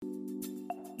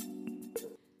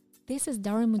This is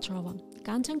Daria Mutrova,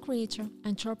 content creator,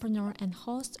 entrepreneur, and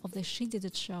host of the She Did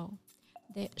It Show.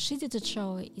 The She Did It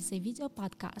Show is a video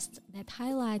podcast that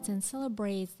highlights and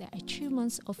celebrates the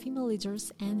achievements of female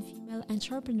leaders and female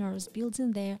entrepreneurs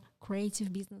building their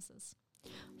creative businesses.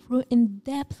 Through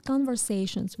in-depth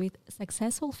conversations with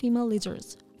successful female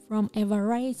leaders from a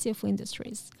variety of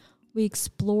industries, we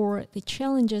explore the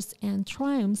challenges and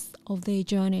triumphs of their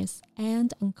journeys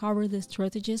and uncover the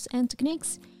strategies and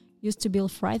techniques used to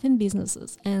build thriving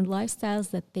businesses and lifestyles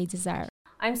that they desire.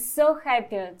 I'm so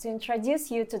happy to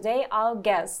introduce you today our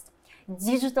guest,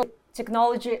 digital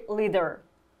technology leader,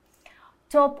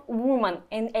 top woman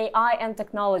in AI and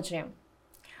technology,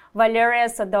 Valeria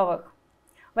Sadovykh.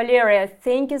 Valeria,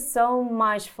 thank you so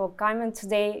much for coming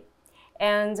today,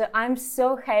 and I'm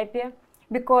so happy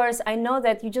because I know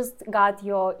that you just got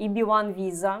your EB1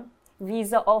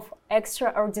 visa of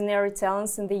extraordinary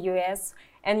talents in the US,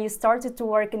 and you started to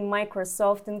work in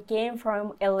Microsoft and came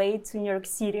from LA to New York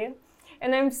City.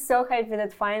 And I'm so happy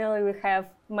that finally we have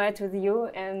met with you,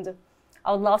 and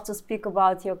I would love to speak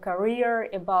about your career,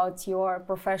 about your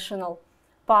professional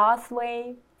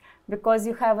pathway, because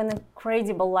you have an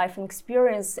incredible life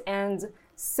experience and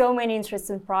so many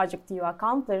interesting projects you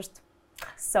accomplished.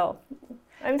 So,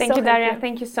 Thank you, Daria.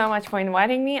 Thank you so much for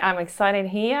inviting me. I'm excited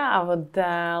here. I would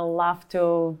love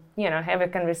to, have a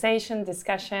conversation,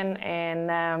 discussion,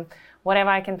 and whatever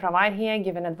I can provide here,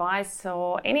 give an advice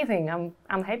or anything.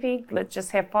 I'm happy. Let's just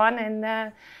have fun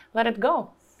and let it go.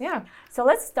 Yeah. So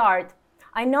let's start.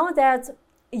 I know that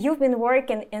you've been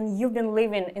working and you've been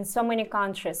living in so many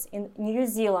countries, in New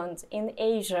Zealand, in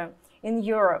Asia, in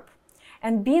Europe,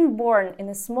 and being born in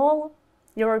a small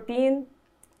European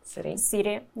city,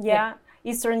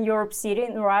 Eastern Europe city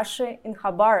in Russia, in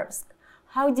Khabarovsk.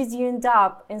 How did you end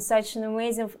up in such an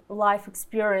amazing life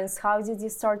experience? How did you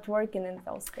start working in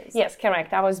those places? Yes,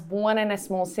 correct. I was born in a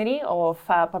small city of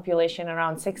population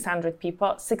around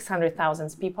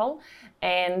 600,000 people.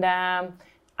 And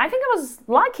I think I was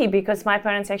lucky because my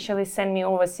parents actually sent me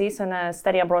overseas on a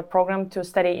study abroad program to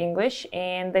study English,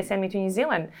 and they sent me to New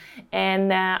Zealand.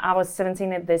 And I was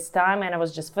 17 at this time, and I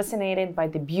was just fascinated by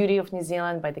the beauty of New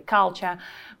Zealand, by the culture,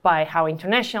 by how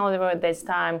international they were at this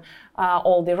time,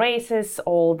 all the races,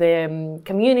 all the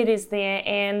communities there.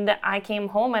 And I came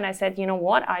home and I said, you know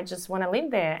what, I just want to live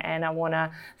there and I want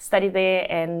to study there,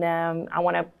 and I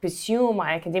want to pursue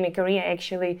my academic career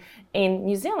actually in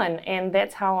New Zealand. And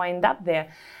that's how I ended up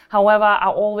there. However,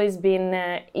 I've always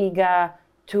been eager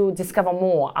to discover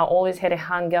more. I always had a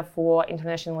hunger for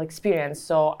international experience.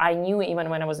 So I knew even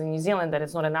when I was in New Zealand that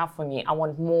it's not enough for me. I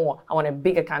want more. I wanted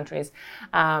bigger countries,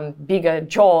 bigger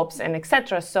jobs, and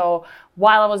etc. So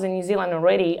while I was in New Zealand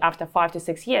already, after 5 to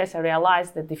 6 years, I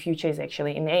realized that the future is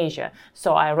actually in Asia.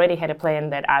 So I already had a plan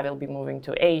that I will be moving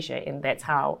to Asia, and that's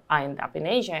how I ended up in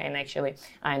Asia. And actually,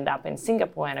 I ended up in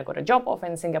Singapore, and I got a job offer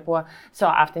in Singapore. So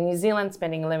after New Zealand,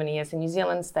 spending 11 years in New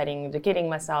Zealand, studying, educating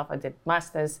myself, I did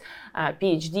master's,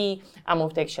 PhD. I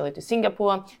moved actually to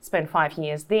Singapore, spent 5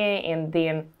 years there, and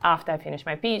then after I finished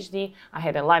my PhD, I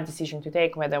had a life decision to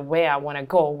take where I want to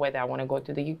go, whether I want to go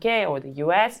to the UK or the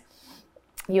US.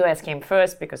 US came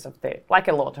first because of like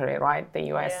a lottery, right? The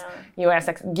US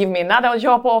give me another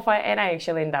job offer, and I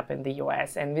actually end up in the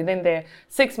US. And within the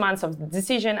 6 months of the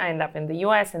decision, I end up in the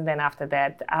US. And then after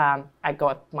that, I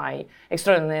got my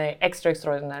extraordinary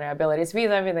abilities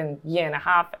visa within a year and a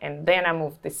half. And then I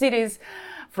moved the cities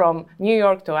from New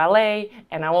York to LA,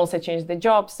 and I also changed the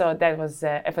job. So that was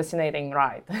a fascinating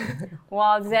ride.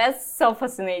 Wow, that's so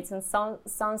fascinating.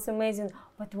 Sounds amazing.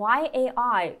 But why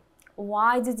AI?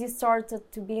 Why did you start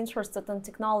to be interested in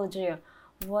technology?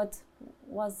 What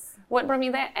brought me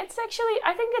there? It's actually,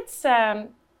 I think it's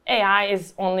AI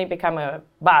has only become a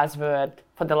buzzword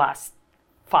for the last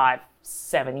 5-7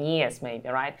 years, maybe,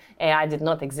 right? AI did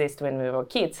not exist when we were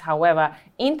kids. However,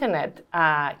 internet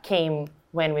came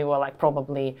when we were like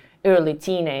probably early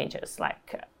teenagers,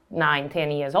 like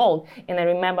 9-10 years old. And I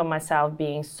remember myself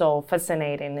being so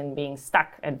fascinated and being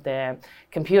stuck at the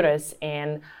computers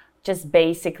and just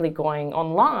basically going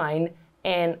online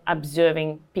and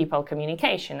observing people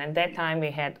communication. At that time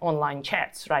we had online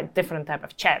chats, right? Different type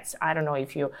of chats. I don't know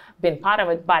if you've been part of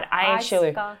it, but I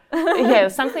actually,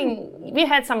 we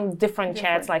had some different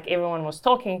chats, like everyone was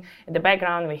talking in the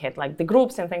background. We had like the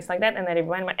groups and things like that. And then I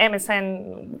remember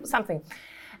MSN, something.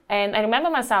 And I remember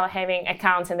myself having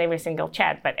accounts in every single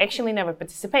chat, but actually never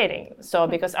participating. So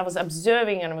because I was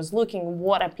observing and I was looking,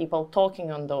 what are people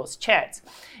talking on those chats?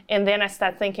 And then I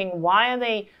started thinking, why are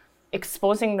they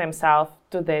exposing themselves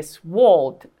to this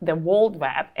world, the world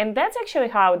web? And that's actually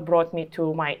how it brought me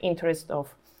to my interest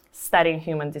of studying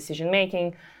human decision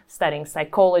making, studying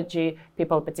psychology,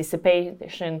 people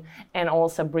participation, and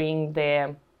also bring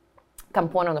the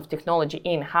component of technology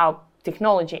in, how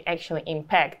technology actually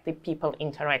impact the people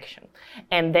interaction.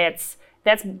 And that's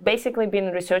basically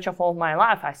been research of all my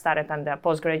life. I started on the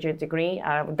postgraduate degree.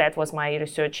 That was my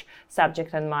research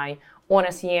subject in my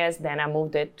honors years. Then I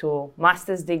moved it to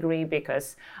master's degree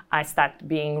because I started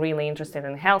being really interested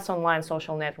in health online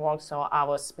social networks. So I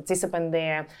was participant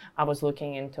there. I was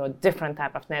looking into different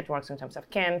type of networks in terms of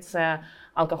cancer,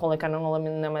 Alcoholics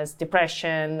Anonymous,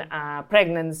 depression,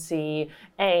 pregnancy,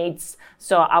 AIDS.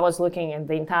 So I was looking at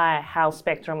the entire health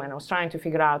spectrum, and I was trying to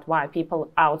figure out why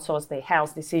people outsource their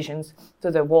health decisions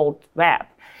to the World Web.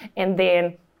 And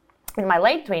then in my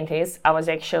late 20s, I was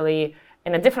actually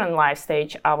in a different life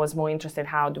stage. I was more interested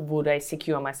how would I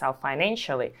secure myself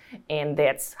financially, and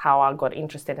that's how I got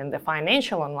interested in the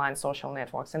financial online social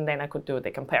networks, and then I could do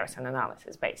the comparison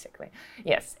analysis basically.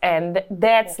 Yes, and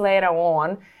that's later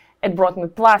on it brought me,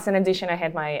 plus in addition I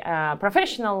had my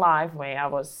professional life where I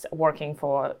was working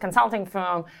for a consulting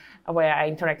firm where I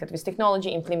interacted with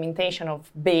technology, implementation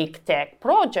of big tech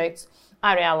projects.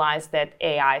 I realized that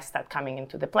AI started coming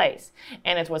into the place,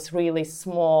 and it was really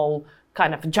small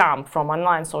kind of jump from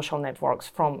online social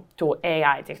networks to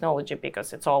AI technology,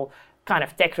 because it's all kind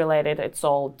of tech related, it's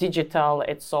all digital,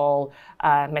 it's all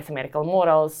mathematical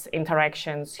models,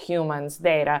 interactions, humans,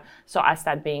 data. So I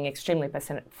started being extremely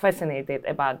fascinated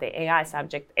about the AI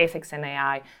subject, ethics in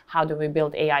AI, how do we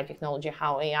build AI technology,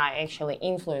 how AI actually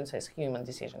influences human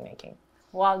decision making.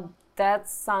 Wow, that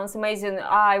sounds amazing.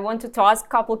 I wanted to ask a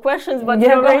couple of questions, but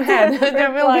yeah, go ahead.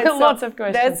 There will be lots of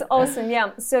questions. That's awesome.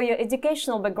 Yeah. So your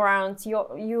educational background,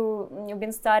 you've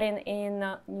been studying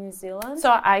in New Zealand.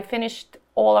 So I finished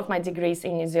all of my degrees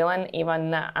in New Zealand.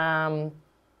 Even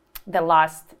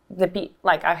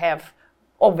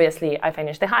obviously, I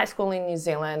finished the high school in New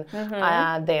Zealand.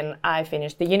 Mm-hmm. Then I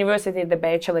finished the university, the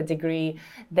bachelor degree.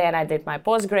 Then I did my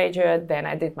postgraduate. Then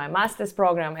I did my master's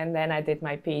program, and then I did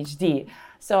my PhD.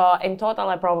 So in total,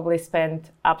 I probably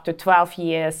spent up to 12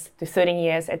 years to 13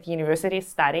 years at university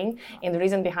studying. And the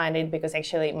reason behind it, because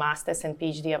actually master's and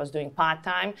PhD I was doing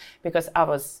part-time because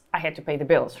I had to pay the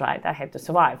bills, right? I had to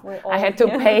survive. I had to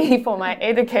pay for my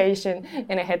education,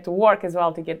 and I had to work as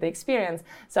well to get the experience.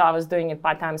 So I was doing it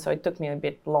part-time, so it took me a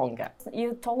bit longer.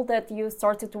 You told that you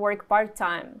started to work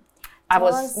part-time. Tell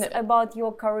us about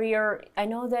your career. I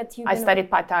know that I studied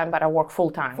part-time, but I work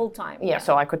full-time. Full-time. Yeah,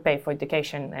 so I could pay for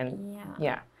education and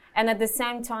yeah. And at the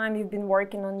same time, you've been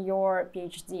working on your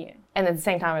PhD. And at the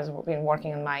same time, I've been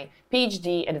working on my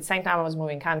PhD. At the same time, I was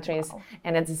moving countries. Wow.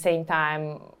 And at the same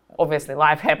time, obviously,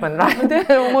 life happened, right?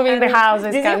 Moving the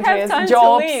houses, countries,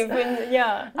 jobs. Did you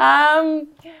have time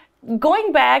to leave?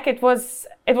 Going back, it was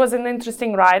an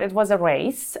interesting ride. It was a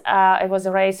race. It was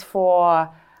a race for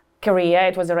career,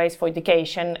 it was a race for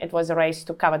education, it was a race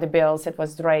to cover the bills, it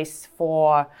was a race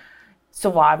for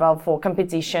survival, for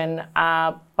competition,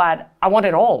 but I want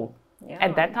it all. Yeah.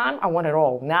 At that time, I want it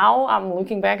all. Now I'm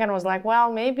looking back and I was like,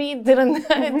 well, maybe it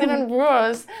didn't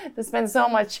worse to spend so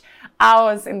much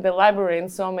hours in the library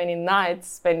and so many nights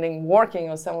spending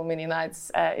working or so many nights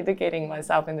educating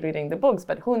myself and reading the books,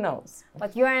 but who knows?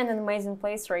 But you are in an amazing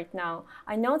place right now.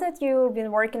 I know that you've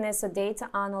been working as a data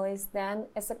analyst, then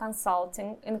as a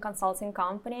consulting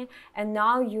company, and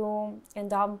now you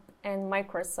end up in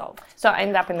Microsoft. So I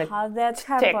end up in the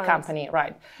tech company,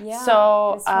 right? Yeah.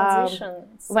 So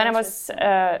when I was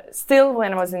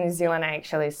when I was in New Zealand, I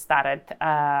actually started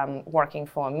working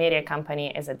for a media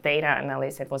company as a data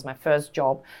analyst. It was my first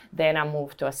job. Then I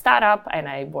moved to a startup, and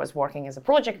I was working as a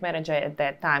project manager at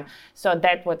that time. So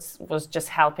that was just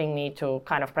helping me to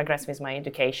kind of progress with my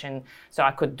education, so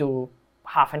I could do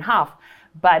half and half.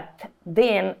 But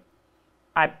then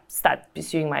I started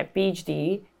pursuing my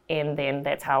PhD. And then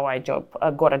that's how I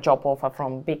got a job offer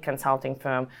from big consulting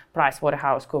firm,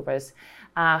 PricewaterhouseCoopers.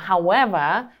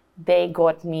 However, they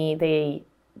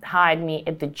hired me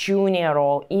at the junior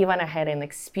role, even I had an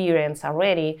experience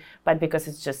already, but because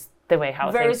it's just the way how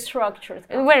very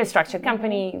structured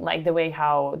company, like the way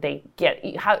how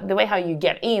you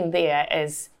get in there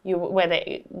is whether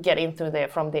you get into there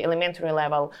from the elementary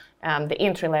level, the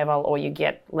entry level, or you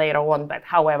get later on. But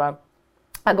however,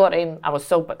 I got in, I was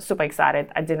super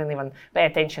excited. I didn't even pay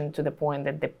attention to the point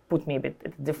that they put me a bit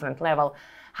at a different level.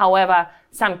 However,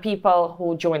 some people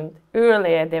who joined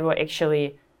earlier, they were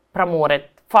actually promoted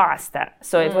faster.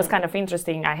 So it was kind of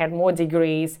interesting. I had more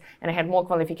degrees and I had more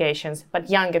qualifications, but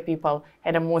younger people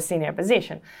had a more senior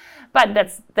position. But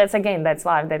that's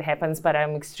life, that happens. But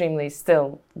I'm extremely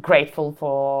still grateful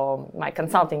for my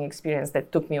consulting experience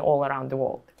that took me all around the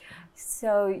world.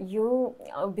 So you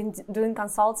have been doing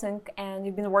consulting and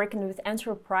you've been working with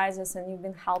enterprises and you've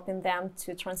been helping them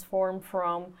to transform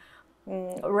from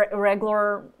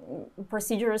regular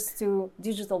procedures to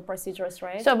digital procedures,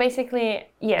 right? So basically,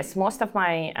 yes, most of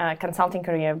my consulting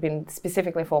career have been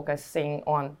specifically focusing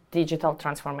on digital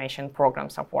transformation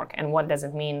programs of work. And what does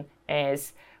it mean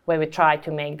is where we try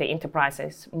to make the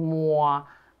enterprises more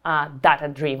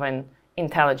data-driven,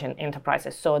 intelligent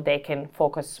enterprises, so they can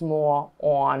focus more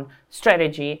on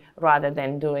strategy rather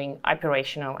than doing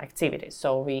operational activities.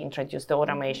 So we introduced the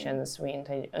automations, we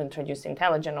introduced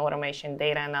intelligent automation,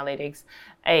 data analytics,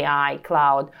 AI,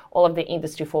 cloud, all of the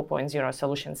Industry 4.0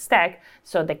 solution stack,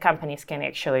 so the companies can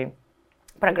actually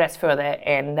progress further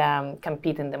and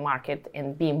compete in the market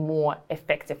and be more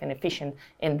effective and efficient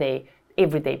in the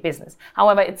everyday business.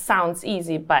 However, it sounds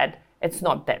easy, but it's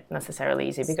not that necessarily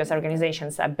easy because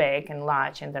organizations are big and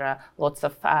large and there are lots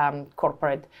of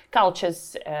corporate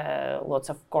cultures, lots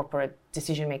of corporate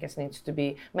decision makers needs to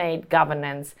be made,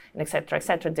 governance, and et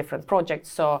cetera, different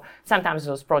projects. So sometimes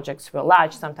those projects were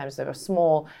large, sometimes they were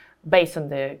small, based on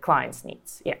the client's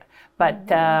needs. Yeah,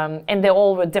 but and they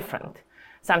all were different.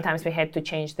 Sometimes we had to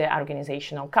change the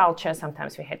organizational culture.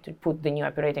 Sometimes we had to put the new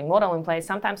operating model in place.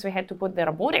 Sometimes we had to put the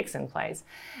robotics in place.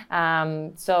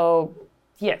 So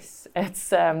yes, it's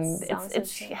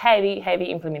heavy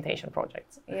implementation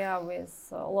projects. Yeah,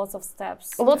 with lots of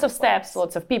steps. Lots of steps,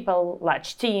 lots of people,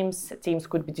 large teams. Teams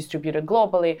could be distributed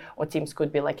globally or teams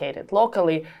could be located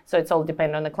locally. So it's all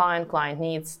dependent on the client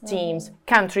needs, teams,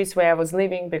 countries where I was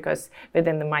living, because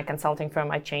within my consulting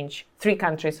firm I changed 3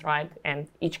 countries, right? And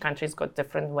each country's got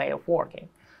different way of working.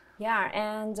 Yeah,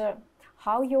 and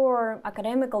how your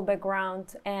academical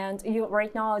background, and you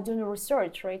right now are doing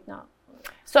research right now.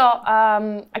 So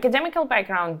academical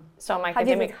background. So my how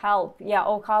did it help? Yeah.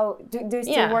 Or how do you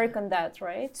still work on that?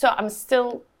 Right. So I'm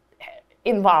still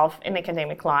involved in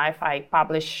academic life. I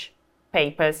publish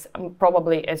papers.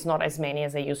 Probably it's not as many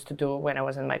as I used to do when I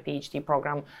was in my PhD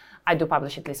program. I do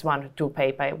publish at least 1 or 2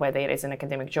 papers, whether it is an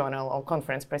academic journal or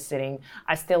conference proceeding.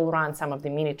 I still run some of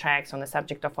the mini tracks on the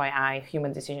subject of AI,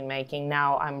 human decision making.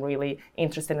 Now I'm really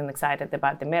interested and excited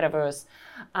about the metaverse.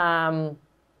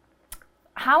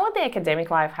 How would the academic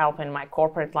life help in my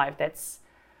corporate life? It's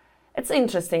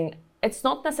interesting. It's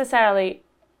not necessarily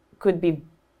could be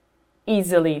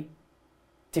easily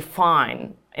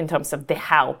defined in terms of the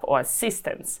help or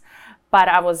assistance, but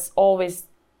I was always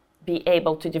be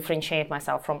able to differentiate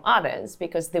myself from others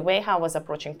because the way how I was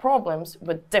approaching problems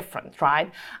were different,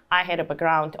 right? I had a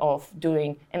background of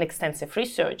doing an extensive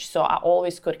research, so I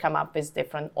always could come up with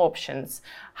different options,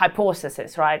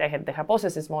 hypotheses, right? I had the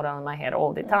hypothesis model in my head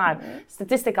all the time,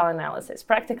 statistical analysis,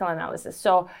 practical analysis.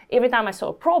 So every time I saw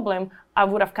a problem, I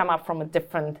would have come up from a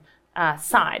different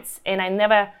sides, and I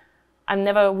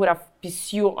never would have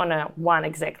pursued on one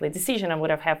exactly decision. I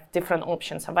would have different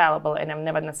options available, and I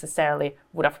never necessarily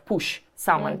would have pushed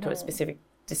someone to a specific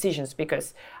decisions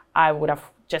because I would have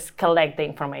just collect the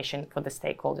information for the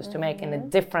stakeholders to make in a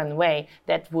different way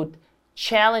that would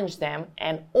challenge them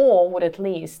and or would at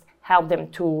least help them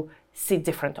to see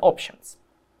different options.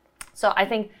 So I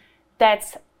think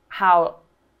that's how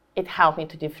it helped me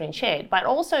to differentiate. But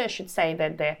also I should say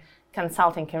that the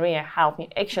consulting career helped me,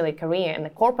 actually career in the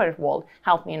corporate world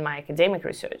helped me in my academic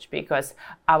research because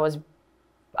I was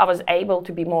able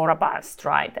to be more robust,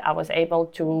 right? I was able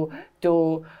to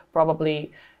do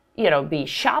probably, be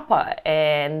sharper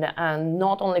and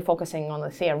not only focusing on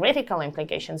the theoretical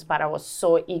implications, but I was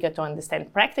so eager to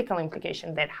understand practical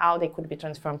implications that how they could be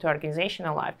transformed to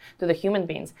organizational life, to the human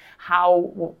beings.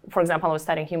 How, for example, I was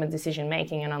studying human decision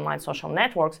making and online social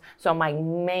networks. So my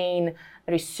main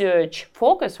research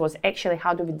focus was actually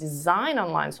how do we design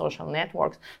online social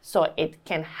networks so it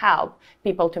can help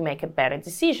people to make a better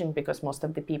decision, because most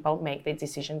of the people make the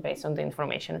decision based on the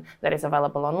information that is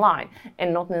available online,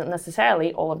 and not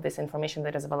necessarily all of this information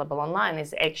that is available online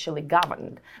is actually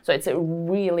governed. So it's a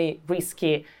really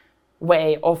risky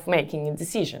way of making a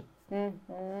decision.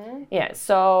 Yeah,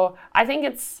 so I think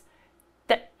it's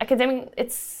the academic,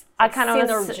 it's a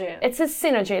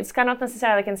synergy. It's kind of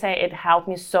necessarily, I can say it helped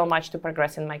me so much to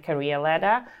progress in my career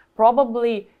ladder.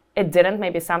 Probably it didn't.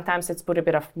 Maybe sometimes it's put a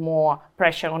bit of more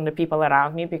pressure on the people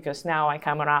around me, because now I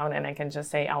come around and I can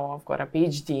just say, oh, I've got a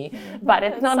PhD. But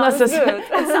it's not necessarily,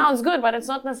 it sounds good, but it's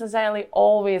not necessarily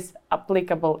always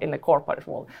applicable in the corporate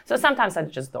world. So sometimes I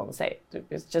just don't say it.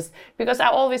 It's just because I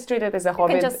always treat it as a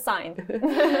hobby. You can just sign.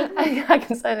 I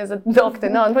can sign as a doctor.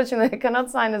 No, unfortunately, I cannot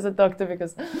sign as a doctor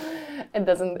because it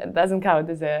doesn't count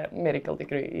as a medical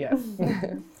degree. Yeah.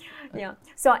 Yeah.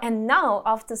 So, and now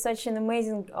after such an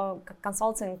amazing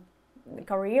consulting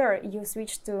career, you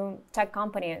switched to tech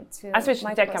company, to I switched to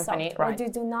Microsoft. tech company, right. What do you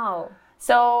do now?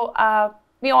 So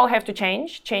we all have to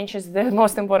change. Change is the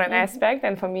most important aspect,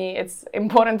 and for me, it's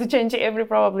important to change every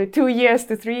probably 2 years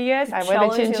to 3 years. I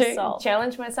want to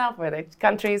challenge myself, whether it's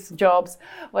countries, jobs,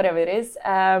 whatever it is.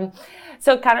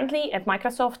 So currently at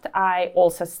Microsoft, I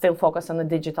also still focus on the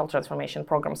digital transformation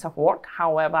programs of work.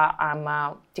 However, I'm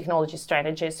a technology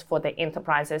strategist for the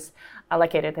enterprises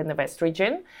located in the West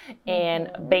region, and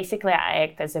basically I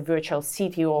act as a virtual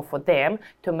CTO for them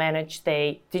to manage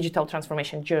the digital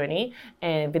transformation journey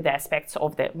and with the aspects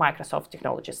of the Microsoft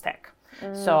technology stack.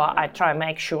 So I try and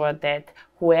make sure that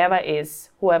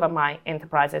whoever my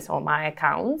enterprises or my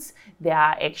accounts, they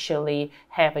are actually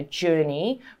have a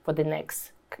journey for the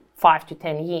next 5 to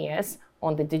 10 years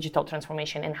on the digital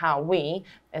transformation and how we,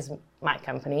 as my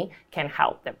company, can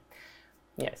help them.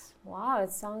 Yes. Wow,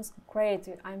 it sounds great.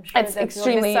 I'm sure it's that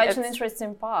extremely, will be such an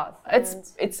interesting path.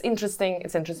 It's interesting.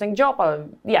 It's an interesting job.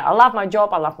 I love my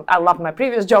job. I love my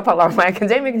previous job. I love my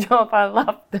academic job. I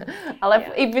love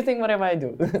everything, whatever I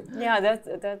do. Yeah,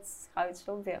 that's how it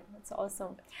should be. That's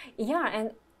awesome. Yeah,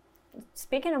 and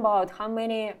speaking about in how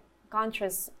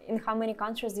many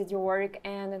countries did you work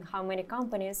and in how many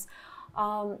companies,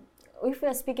 if we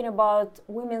are speaking about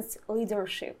women's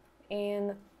leadership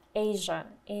in Asia,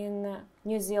 in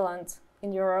New Zealand,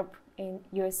 in Europe, in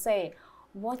USA,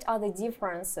 what are the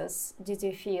differences did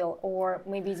you feel, or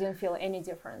maybe you didn't feel any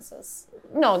differences?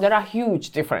 No, there are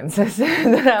huge differences.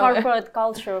 Corporate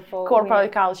culture for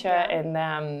corporate culture,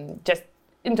 and just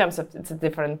in terms of it's a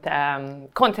different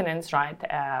continents, right?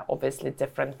 Obviously,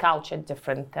 different culture,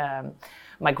 different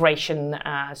migration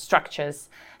structures.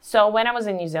 So when I was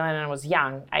in New Zealand and I was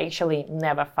young, I actually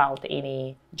never felt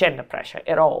any gender pressure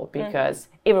at all because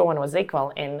everyone was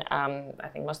equal. And I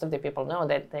think most of the people know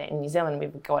that in New Zealand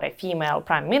we've got a female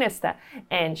prime minister,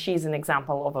 and she's an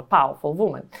example of a powerful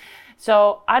woman.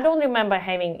 So I don't remember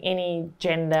having any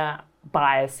gender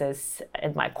biases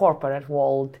in my corporate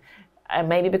world.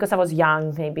 Maybe because I was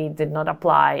young, maybe it did not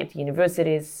apply at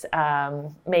universities.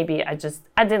 Maybe I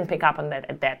didn't pick up on that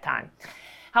at that time.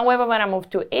 However, when I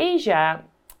moved to Asia,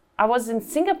 I was in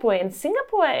Singapore, and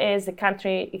Singapore is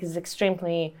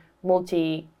extremely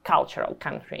multicultural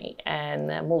country and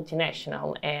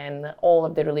multinational, and all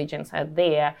of the religions are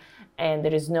there, and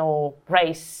there is no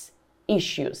race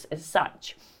issues as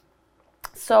such.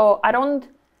 So I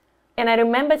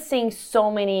remember seeing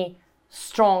so many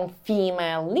strong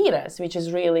female leaders, which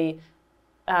is really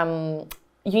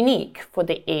unique for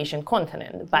the Asian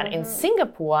continent. But in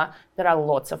Singapore, there are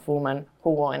lots of women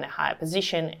who were in a higher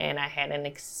position, and I had an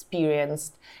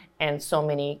experienced and so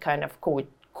many kind of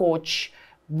coach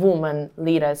woman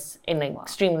leaders in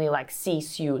extremely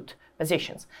C-suite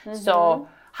positions. So,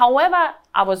 however,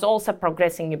 I was also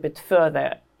progressing a bit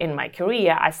further in my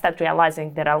career. I started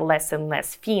realizing there are less and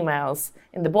less females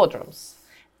in the boardrooms.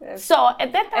 So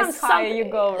at that time, it's how you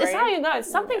go, right? It's how you go.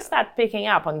 Something started picking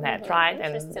up on that, right?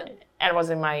 And I was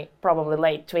in my probably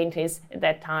late 20s at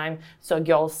that time. So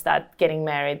girls start getting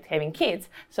married, having kids.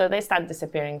 So they start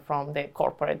disappearing from the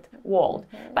corporate world.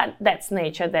 But that's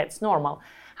nature, that's normal.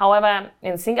 However,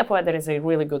 in Singapore, there is a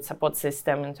really good support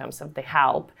system in terms of the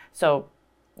help. So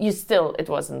it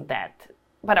wasn't that.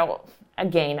 But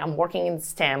again, I'm working in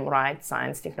STEM, right?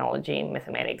 Science, technology,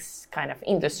 mathematics kind of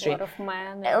industry. A lot of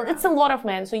men. It's a lot of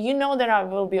men. So there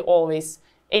will be always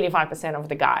 85% of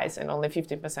the guys and only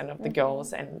 50% of the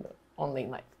girls, and only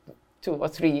 2 or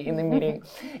 3 in the meeting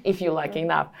if you're lucky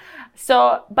enough.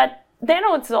 So, but then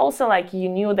it's also you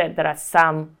knew that there are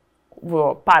some who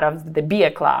were part of the beer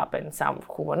club and some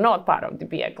who were not part of the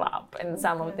beer club, and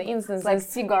some of the instances like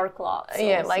cigar clubs.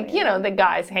 Yeah, also, the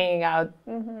guys hanging out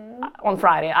on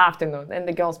Friday afternoon, and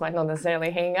the girls might not necessarily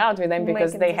hang out with them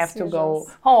because they have to go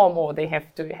home or they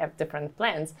have to have different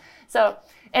plans. So,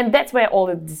 and that's where all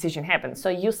the decision happens. So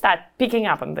you start picking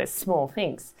up on these small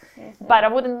things, but I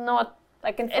would not.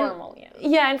 Informal,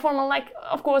 informal.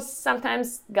 Of course,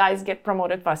 sometimes guys get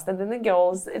promoted faster than the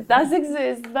girls. It does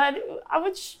exist, but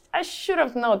I should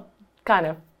have not kind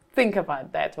of think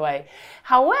about that way.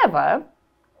 However,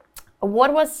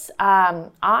 what was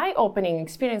eye-opening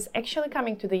experience actually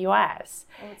coming to the US.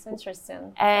 Oh, it's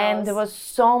interesting. And there was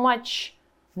so much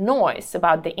noise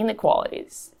about the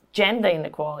inequalities, gender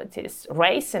inequalities,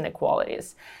 race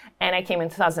inequalities. And I came in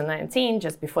 2019,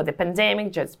 just before the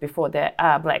pandemic, just before the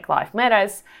Black Lives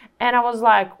Matters. And I was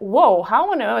like, whoa,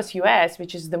 how on earth US,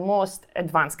 which is the most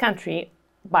advanced country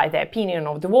by the opinion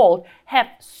of the world, have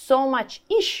so much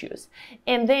issues?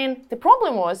 And then the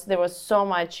problem was there was so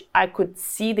much, I could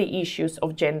see the issues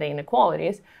of gender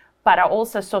inequalities, but I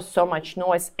also saw so much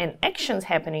noise and actions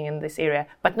happening in this area,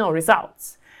 but no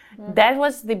results. That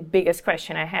was the biggest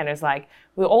question I had, is like,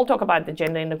 we all talk about the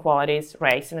gender inequalities,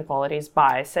 race inequalities,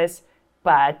 biases,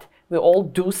 but we all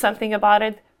do something about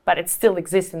it, but it still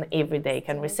exists in everyday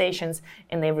conversations,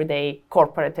 in everyday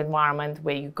corporate environment,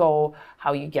 where you go,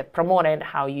 how you get promoted,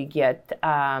 how you get,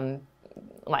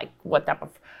 like what type of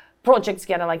projects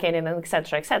get allocated, and et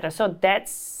cetera, et cetera. So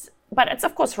but it's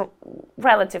of course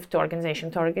relative to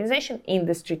organization,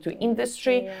 industry to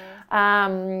industry,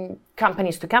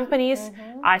 companies to companies.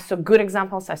 I saw good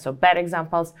examples, I saw bad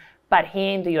examples, but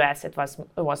here in the US it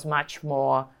was much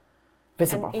more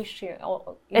visible. An issue.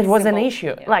 It was an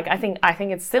issue. Yeah. Like I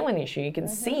think it's still an issue. You can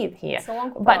see it here. It's a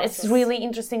long but it's process. really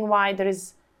interesting why there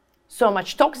is so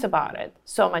much talks about it,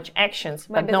 so much actions,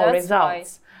 Maybe but no that's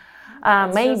results.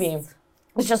 why. Maybe.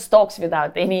 It's just talks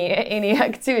without any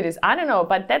activities. I don't know,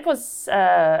 but that was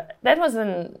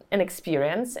an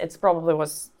experience. It probably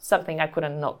was something I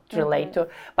couldn't not relate to.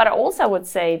 But I also would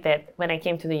say that when I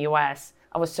came to the US,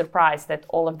 I was surprised that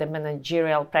all of the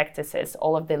managerial practices,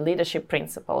 all of the leadership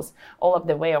principles, all of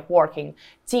the way of working,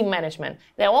 team management,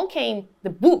 the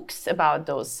books about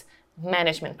those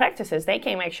management practices, they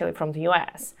came actually from the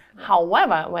US.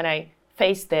 However, when I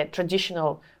faced the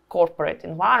traditional corporate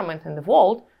environment in the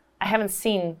world, I haven't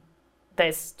seen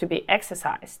this to be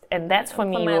exercised. And that's for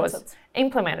me was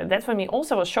implemented. That for me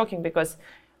also was shocking, because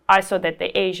I saw that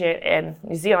the Asia and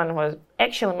New Zealand was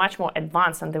actually much more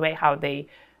advanced in the way how they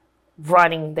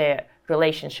running their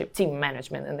relationship, team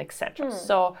management, and etc.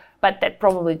 So, but that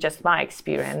probably just my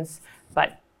experience,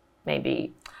 but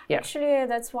maybe, yeah. Actually,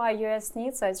 that's why US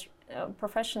needs such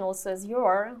professionals as you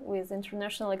are, with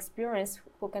international experience,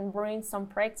 who can bring some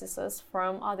practices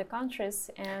from other countries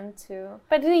and to.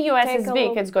 But the US is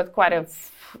big. It's got quite a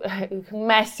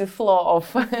massive flow of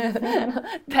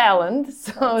talent.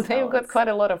 So they've got quite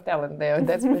a lot of talent there.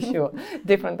 That's for sure.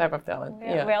 Different type of talent.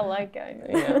 Yeah. Well, like.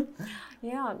 Yeah.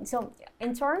 Yeah. So,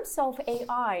 in terms of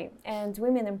AI and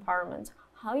women empowerment,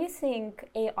 how you think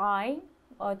AI,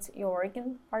 what you're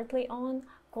working partly on,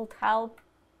 could help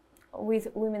with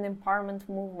women empowerment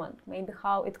movement? Maybe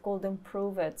how it could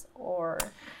improve it, or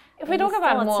if we talk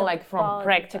about more like from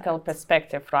practical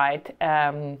perspective, right?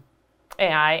 AI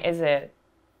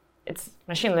it's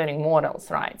machine learning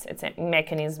models, right? It's a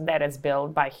mechanism that is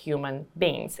built by human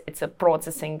beings. It's a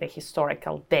processing the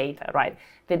historical data, right?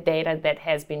 The data that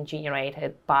has been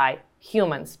generated by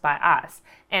humans, by us,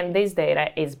 and this data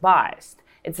is biased.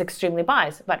 It's extremely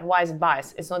biased. But why is it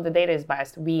biased? It's not the data is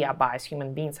biased. We are biased.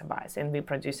 Human beings are biased, and we're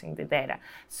producing the data.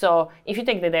 So if you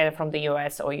take the data from the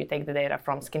US, or you take the data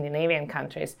from Scandinavian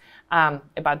countries,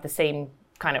 about the same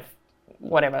kind of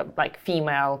whatever, like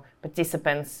female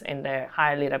participants in the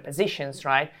higher leader positions,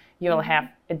 right? You will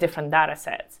have a different data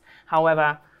sets.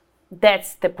 However,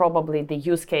 that's probably the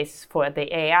use case for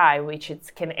the AI, which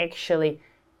it can actually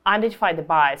identify the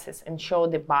biases and show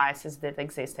the biases that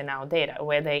exist in our data,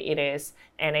 whether it is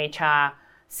an HR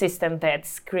system that's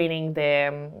screening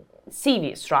the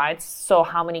CVs, right? So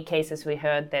how many cases we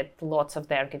heard that lots of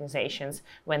the organizations,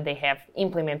 when they have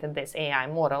implemented these AI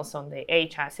models on the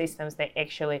HR systems, they're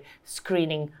actually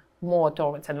screening more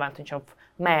towards advantage of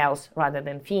males rather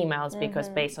than females, because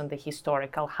based on the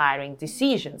historical hiring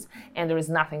decisions. And there is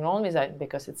nothing wrong with that,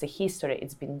 because it's a history,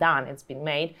 it's been done, it's been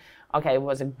made. Okay,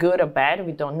 was it good or bad?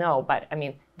 We don't know. But I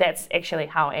mean, that's actually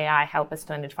how AI helps us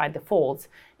to identify the faults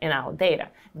in our data.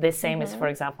 The same as, for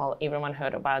example, everyone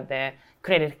heard about the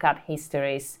credit card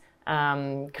histories,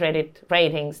 credit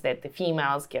ratings, that the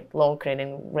females get low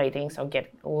credit ratings or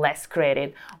get less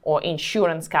credit, or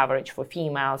insurance coverage for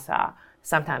females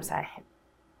sometimes are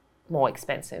more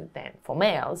expensive than for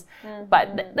males.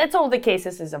 But that's all the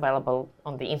cases is available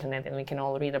on the internet, and we can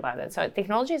all read about it. So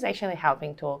technology is actually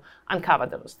helping to uncover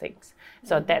those things.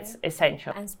 So that's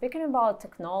essential. And speaking about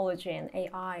technology and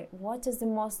AI, what is the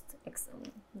most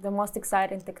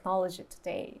exciting technology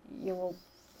today?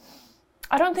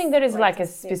 I don't think there is like a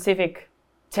specific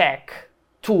tech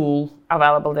tool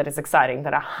available that is exciting.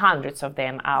 There are hundreds of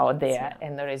them out there,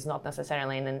 and there is not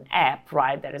necessarily in an app,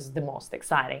 right, that is the most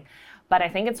exciting. But I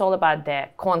think it's all about the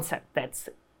concept that's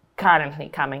currently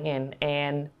coming in.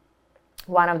 And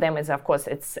one of them is, of course,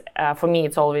 it's for me,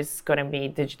 it's always going to be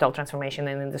digital transformation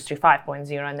in Industry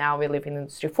 5.0. Now we live in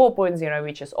Industry 4.0,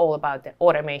 which is all about the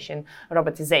automation,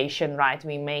 robotization, right?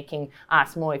 We're making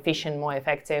us more efficient, more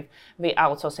effective. We're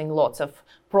outsourcing lots of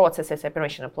processes,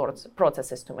 operational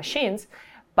processes to machines.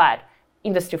 But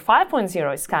Industry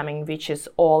 5.0 is coming, which is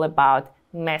all about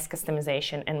mass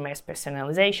customization and mass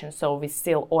personalization. So we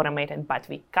still automated, but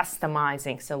we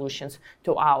customizing solutions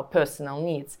to our personal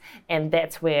needs. And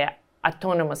that's where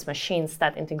autonomous machines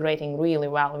start integrating really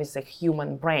well with the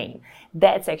human brain.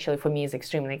 That's actually, for me, is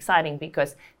extremely exciting,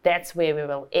 because that's where we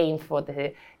will aim for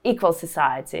the equal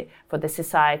society, for the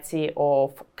society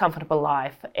of comfortable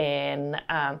life, and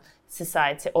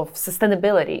society of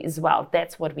sustainability as well.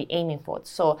 That's what we're aiming for.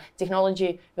 So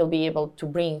technology will be able to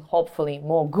bring, hopefully,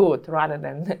 more good rather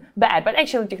than bad. But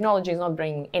actually, technology is not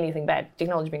bringing anything bad.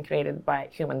 Technology is being created by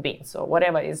human beings. So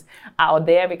whatever is out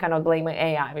there, we cannot blame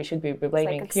AI. We should be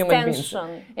blaming human beings.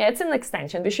 Yeah, it's an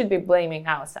extension. We should be blaming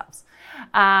ourselves.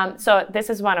 So this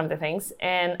is one of the things.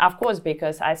 And of course,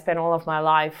 because I spent all of my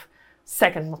life,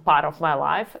 second part of my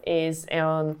life is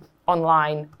on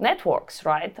online networks,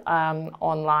 right?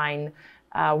 Online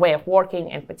way of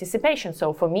working and participation.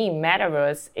 So for me,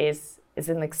 metaverse is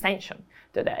an extension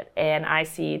to that. And I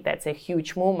see that's a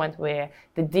huge movement where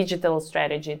the digital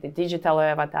strategy, the digital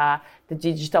avatar, the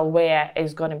digital wear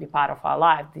is going to be part of our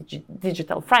life. The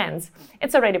digital friends,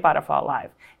 it's already part of our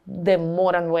life. The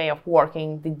modern way of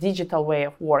working, the digital way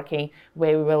of working,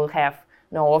 where we will have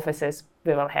no offices,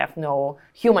 we will have no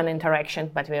human interaction,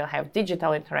 but we will have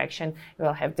digital interaction. We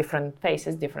will have different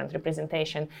faces, different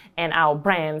representation, and our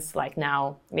brands, like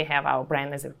now we have our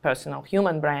brand as a personal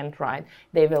human brand, right?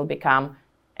 They will become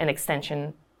an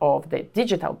extension of the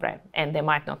digital brand, and they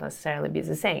might not necessarily be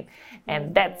the same.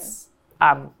 And that's,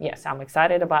 yes, I'm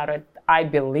excited about it. I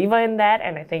believe in that,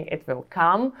 and I think it will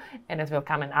come, and it will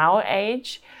come in our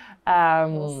age.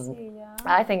 We'll see, yeah.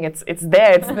 I think it's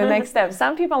there. It's the next step.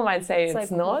 Some people might say it's like,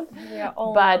 not, yeah,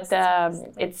 but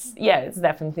it's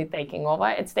definitely taking over.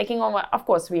 It's taking over. Of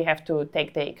course, we have to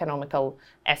take the economical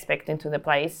aspect into the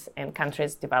place in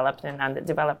countries, developed and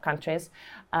underdeveloped countries,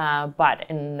 but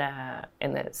in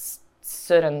the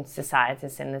certain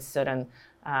societies, in the certain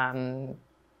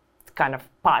kind of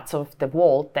parts of the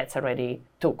world, that's already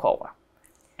took over.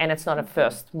 And it's not a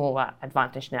first mover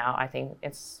advantage now. I think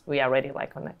we are already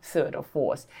like on a third or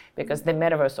fourth, because the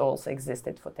metaverse also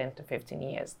existed for 10 to 15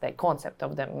 years, the concept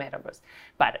of the metaverse.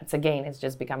 But it's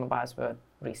just become a buzzword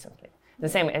recently. The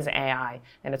same as AI,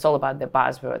 and it's all about the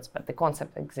buzzwords, but the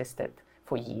concept existed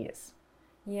for years.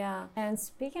 Yeah, and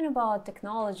speaking about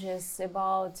technologies,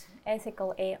 about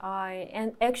ethical AI,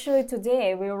 and actually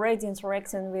today we're already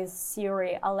interacting with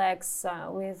Siri, Alexa,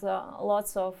 with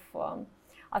lots of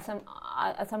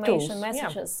automation tools,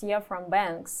 messages from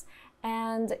banks,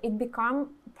 and it become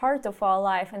part of our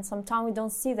life, and sometimes we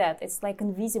don't see that. It's like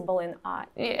invisible in art.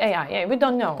 Yeah, we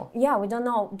don't know. Yeah, we don't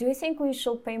know. Do you think we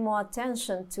should pay more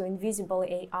attention to invisible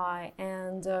AI,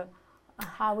 and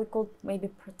how we could maybe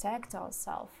protect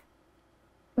ourselves?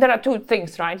 There are two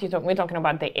things, right? We're talking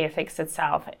about the ethics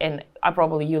itself, and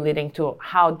probably you leading to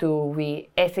how do we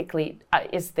ethically,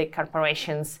 is the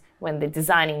corporations, when they're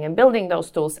designing and building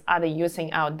those tools, are they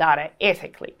using our data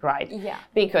ethically, right? Yeah.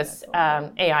 Because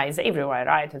AI is everywhere,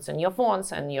 right? It's on your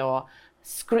phones, and your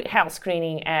health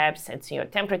screening apps, it's your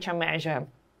temperature measure,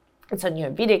 it's on your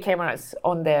video cameras,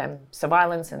 on the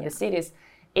surveillance in the cities.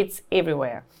 It's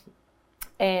everywhere.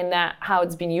 And how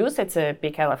it's been used, it's a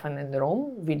big elephant in the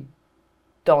room. We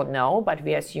don't know, but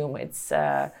we assume it's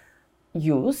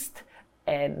used.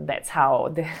 And that's how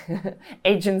the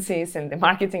agencies and the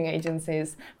marketing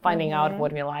agencies finding out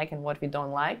what we like and what we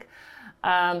don't like.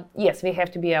 Yes, we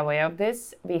have to be aware of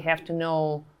this. We have to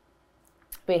know,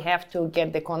 we have to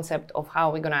get the concept of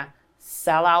how we're going to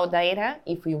sell our data,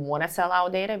 if we want to sell our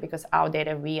data, because our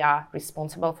data, we are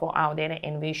responsible for our data,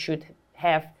 and we should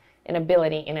have an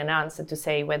ability and an answer to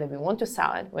say whether we want to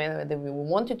sell it, whether we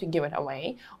wanted to give it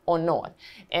away or not.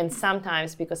 And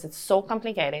sometimes, because it's so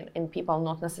complicated and people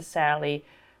not necessarily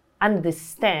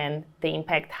understand the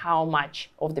impact, how much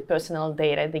of the personal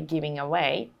data they're giving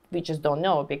away, we just don't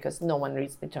know, because no one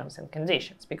reads the terms and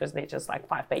conditions, because they're just like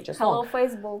 5 pages long. Hello,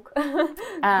 Facebook.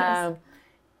 Yes.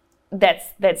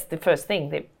 That's the first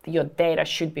thing, that your data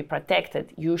should be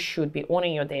protected. You should be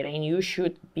owning your data, and you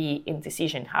should be in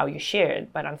decision how you share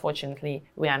it. But unfortunately,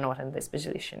 we are not in this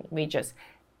position. We're just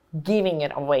giving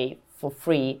it away for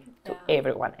free to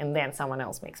everyone, and then someone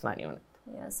else makes money on it.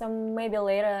 Yeah, so maybe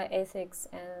later ethics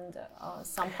and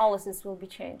some policies will be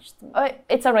changed.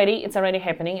 It's already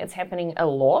happening. It's happening a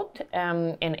lot.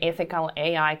 An ethical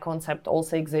AI concept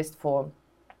also exists for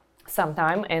some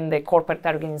time, and the corporate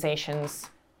organizations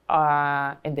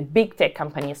and the big tech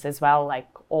companies as well, like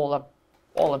all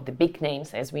of the big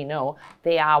names, as we know,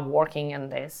 they are working on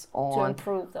this to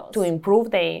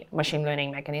improve the machine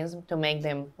learning mechanism, to make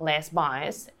them less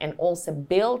biased, and also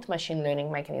build machine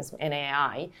learning mechanism and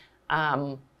AI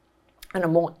in a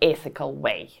more ethical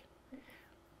way.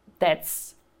 There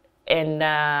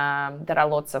are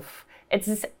lots of,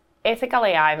 ethical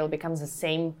AI will become the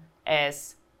same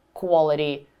as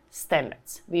quality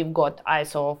standards. We've got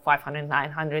ISO 500,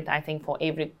 900, I think for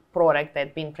every product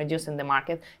that's been produced in the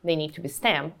market, they need to be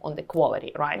stamped on the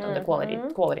quality, right? On the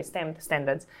quality stamped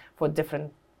standards for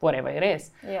different, whatever it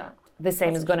is. Yeah. The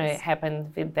same is going to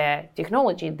happen with the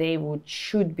technology. They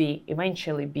should be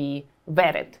eventually be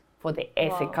vetted for the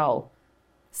ethical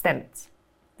standards.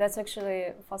 That's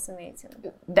actually fascinating.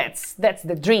 That's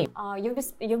the dream.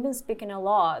 You've been speaking a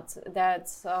lot that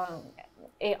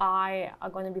AI are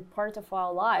going to be part of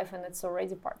our life, and it's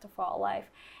already part of our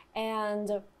life.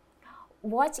 And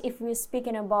what if we're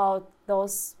speaking about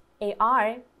those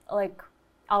AI, like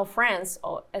our friends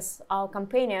or as our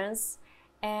companions,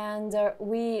 and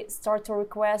we start to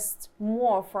request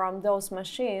more from those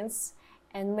machines,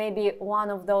 and maybe one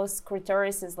of those criteria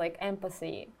is like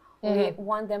empathy. We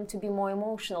want them to be more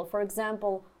emotional. For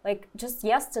example, like just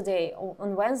yesterday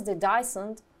on Wednesday,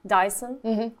 Dyson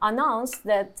announced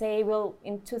that they will,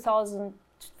 in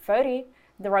 2030,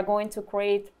 they are going to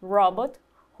create a robot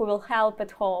who will help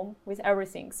at home with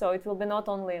everything. So it will be not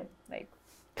only like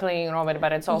cleaning robot,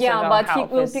 but it's also but help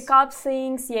he will pick up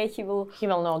things. Yeah, he will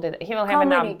know that he will have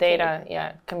enough data.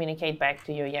 Yeah, communicate back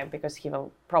to you. Yeah, because he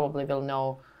will probably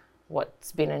know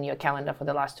what's been in your calendar for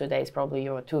the last 2 days. Probably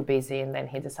you were too busy, and then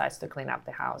he decides to clean up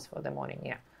the house for the morning.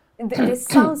 Yeah. This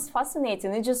sounds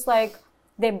fascinating. It's just like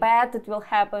they bet it will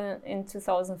happen in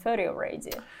 2030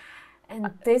 already.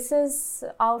 And this is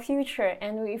our future.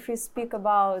 And if we speak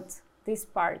about this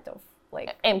part of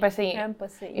like empathy.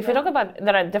 If you talk about,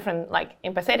 there are different like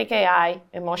empathetic AI,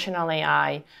 emotional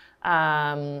AI,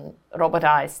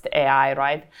 robotized AI,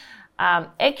 right?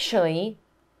 Actually,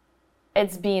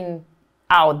 it's been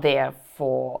out there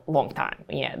for a long time.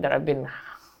 Yeah, there have been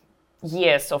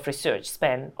years of research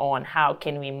spent on how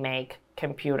can we make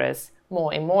computers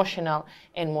more emotional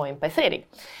and more empathetic.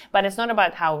 But it's not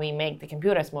about how we make the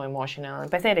computers more emotional and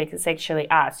empathetic. It's actually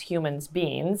us, humans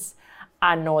beings,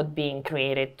 are not being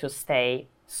created to stay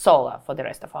solar for the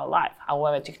rest of our life.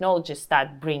 However, technologies start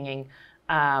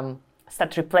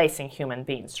replacing human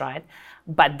beings, right?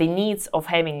 But the needs of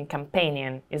having a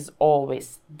companion is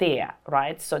always there,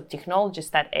 right? So technology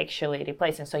start actually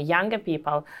replacing. So younger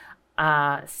people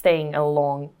are staying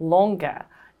alone longer,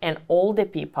 and older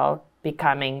people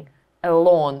becoming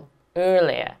alone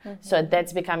earlier. So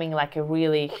that's becoming like a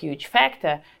really huge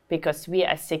factor because we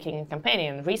are seeking a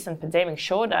companion. Recent pandemic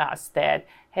showed us that,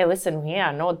 hey, listen, we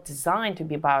are not designed to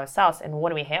be by ourselves. And what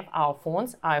do we have? Our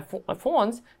phones. Our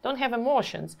phones don't have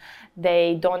emotions.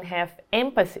 They don't have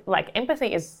empathy. Like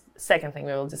empathy is second thing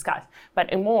we will discuss.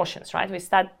 But emotions, right? We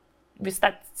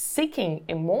start seeking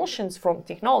emotions from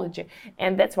technology.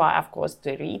 And that's why, of course,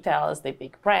 the retailers, the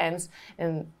big brands,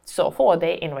 and so forth,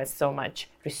 they invest so much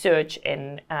research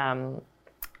and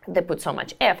they put so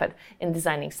much effort in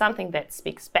designing something that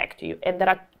speaks back to you. And there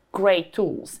are great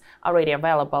tools already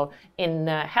available in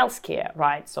healthcare,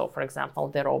 right? So, for example,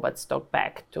 the robots talk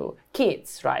back to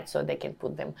kids, right? So they can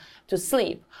put them to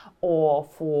sleep. Or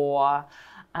for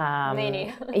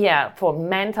for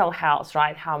mental health,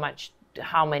 right?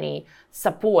 How many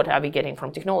support are we getting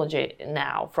from technology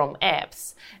now, from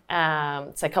apps,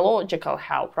 psychological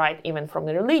help, right? Even from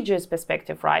the religious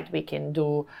perspective, right? We can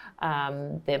do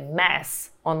the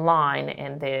mass online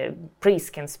and the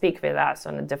priest can speak with us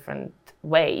on different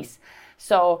ways.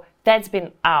 So that's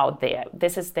been out there.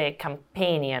 This is the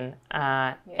companion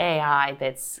AI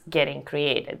that's getting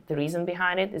created. The reason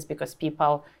behind it is because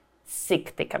people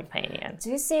seek the companion.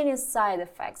 Do you see any side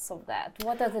effects of that?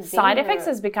 What are the side effects?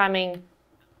 Is becoming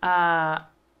there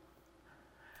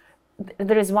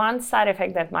is one side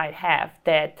effect that might have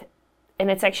that, and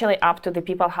it's actually up to the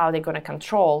people how they're going to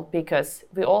control, because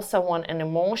we also want an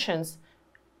emotions,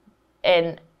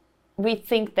 and we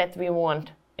think that we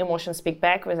want emotions speak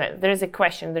back with it. There is a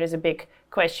big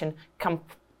question,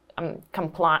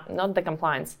 not the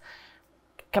compliance,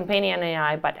 companion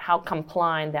AI, but how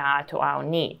compliant they are to our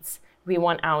needs. We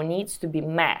want our needs to be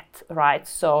met, right?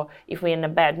 So if we're in a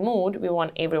bad mood, we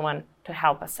want everyone to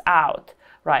help us out,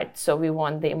 right? So we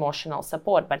want the emotional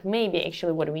support, but maybe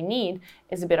actually what we need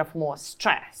is a bit of more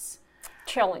stress.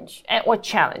 Challenge.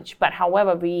 But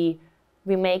however, we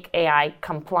make AI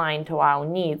compliant to our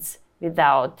needs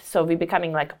so we're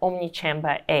becoming like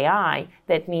omni-chamber AI.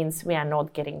 That means we are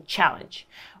not getting challenged.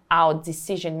 Our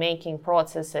decision-making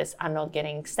processes are not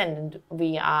getting extended.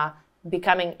 We are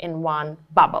becoming in one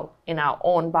bubble, in our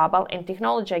own bubble, and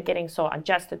technology are getting so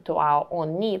adjusted to our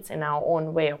own needs and our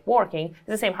own way of working. It's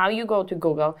the same how you go to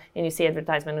Google and you see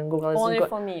advertisement in Google.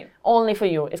 For me. Only for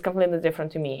you. It's completely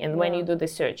different to me. And when you do the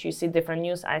search, you see different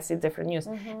news, I see different news.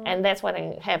 And that's what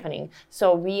is happening.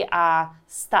 So we are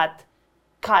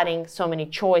cutting so many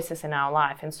choices in our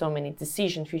life and so many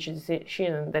future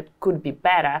decisions that could be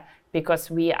better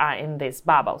because we are in this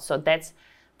bubble. So that's,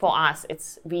 for us,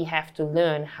 we have to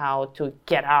learn how to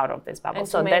get out of this bubble. And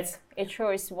so to make that's a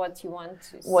choice what you want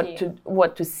to see.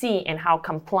 What to see and how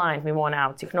compliant we want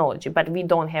our technology. But we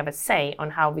don't have a say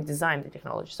on how we design the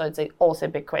technology. So it's also a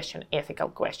big question, ethical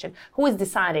question. Who is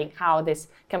deciding how this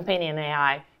companion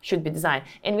AI should be designed?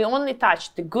 And we only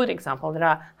touched the good example. There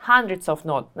are hundreds of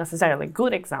not necessarily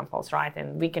good examples, right?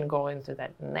 And we can go into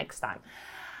that next time.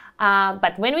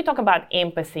 But when we talk about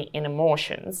empathy and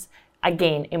emotions,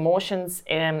 again, emotions,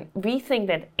 we think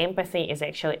that empathy is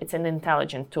actually, it's an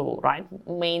intelligent tool, right?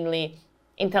 Mainly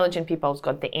intelligent people's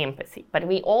got the empathy. But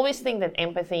we always think that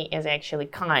empathy is actually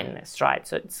kindness, right?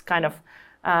 So it's kind of,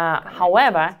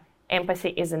 however, empathy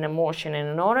is an emotion. And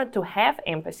in order to have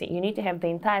empathy, you need to have the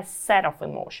entire set of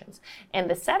emotions. And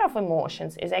the set of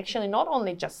emotions is actually not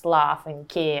only just love and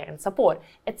care and support.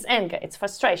 It's anger, it's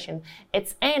frustration,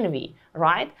 it's envy,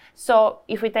 right? So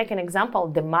if we take an example,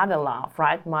 the mother love,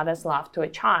 right? Mother's love to a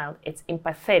child, it's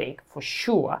empathetic for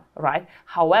sure, right?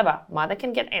 However, mother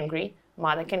can get angry,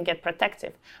 mother can get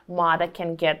protective, mother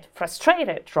can get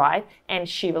frustrated, right? And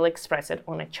she will express it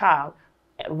on a child.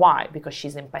 Why? Because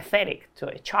she's empathetic to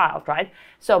a child, right?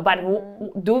 So, but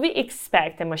do we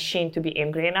expect a machine to be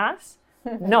angry at us?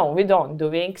 No, we don't. Do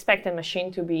we expect a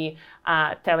machine to be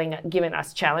giving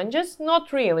us challenges?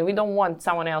 Not really. We don't want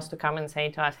someone else to come and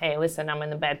say to us, hey, listen, I'm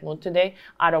in a bad mood today.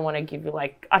 I don't want to give you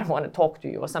I don't want to talk to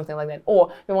you or something like that.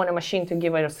 Or we want a machine to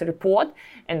give us a report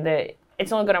and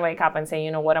it's not going to wake up and say, you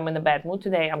know what, I'm in a bad mood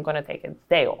today. I'm going to take a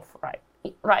day off, right?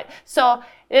 Right. So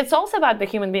it's also about the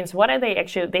human beings. What are they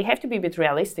actually? They have to be a bit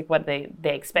realistic what they're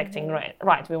expecting,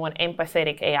 right? We want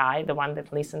empathetic AI, the one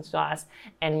that listens to us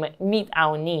and meet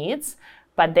our needs,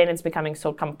 but then it's becoming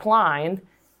so compliant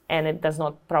and it does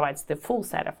not provide the full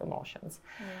set of emotions.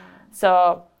 Yeah.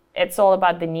 So it's all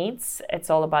about the needs, it's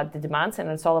all about the demands, and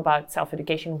it's all about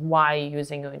self-education. Why are you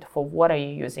using it? For what are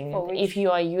you using it? If you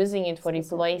are using it for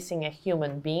replacing a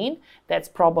human being, that's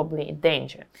probably a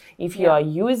danger. If you are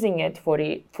using it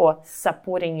for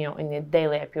supporting you in your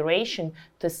daily operation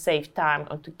to save time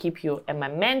or to keep you a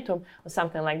momentum or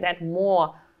something like that,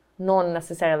 more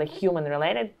non-necessarily human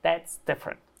related, that's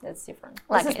different. That's different.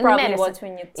 Like this is probably medicine, what we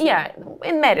need to... Yeah,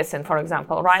 in medicine, for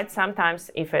example, right?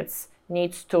 Sometimes if it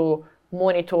needs to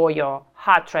monitor your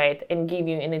heart rate and give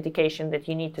you an indication that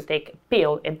you need to take a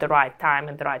pill at the right time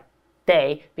and the right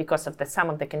day because of some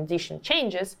of the condition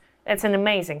changes, that's an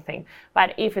amazing thing.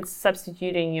 But if it's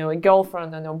substituting you a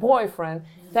girlfriend and a boyfriend,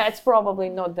 that's probably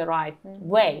not the right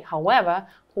way. However,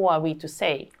 who are we to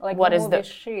say? Like what is the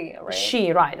she, right?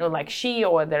 She, right? Or like she,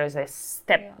 or there is a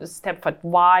Stepford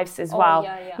wives as well.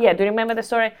 Yeah, do you remember the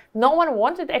story? No one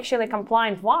wanted actually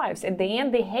compliant wives. At the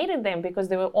end, they hated them because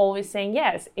they were always saying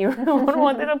yes. Everyone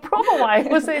wanted a proper wife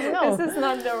who says no. This is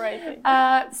not the right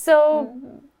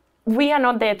thing. We are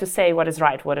not there to say what is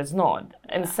right, what is not.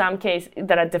 In some cases,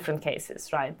 there are different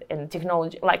cases, right? In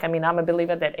technology, I'm a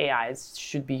believer that AI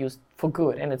should be used for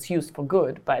good, and it's used for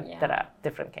good, but there are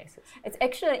different cases. It's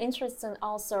actually interesting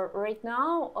also, right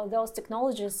now, those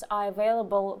technologies are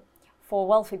available for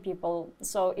wealthy people.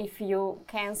 So if you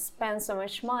can spend so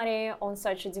much money on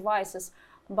such devices,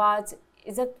 but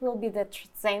that will be the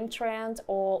same trend,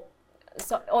 or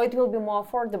it will be more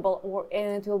affordable,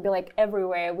 and it will be like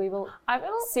everywhere. I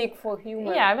will seek for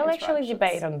human. Yeah, I will actually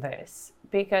debate on this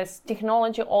because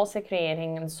technology also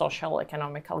creating a social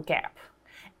economical gap.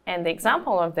 And the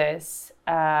example of this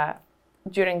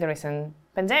during the recent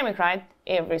pandemic, right?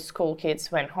 Every school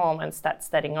kids went home and started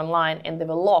studying online, and they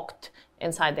were locked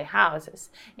inside their houses.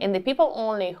 And the people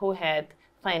only who had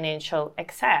financial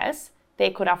access, they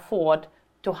could afford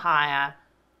to hire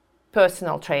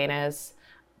personal trainers,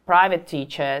 private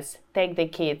teachers, take the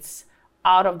kids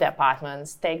out of the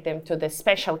apartments, take them to the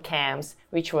special camps,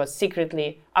 which was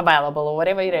secretly available or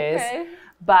whatever it is.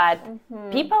 But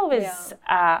people with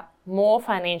more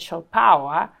financial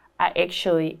power are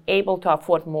actually able to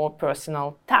afford more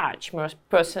personal touch, more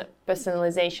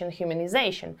personalization,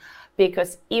 humanization,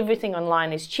 because everything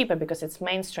online is cheaper because it's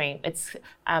mainstream, it's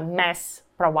mass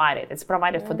provided. It's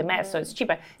provided for the mass, so it's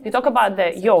cheaper. You talk about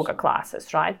the yoga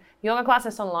classes, right? Yoga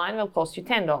classes online will cost you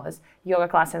 $10. Yoga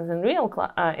classes in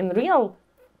real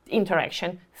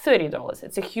interaction, $30.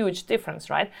 It's a huge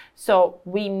difference, right? So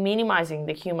we minimizing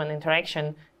the human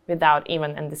interaction without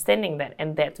even understanding that,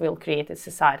 and that will create a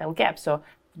societal gap. So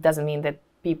it doesn't mean that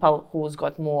people who's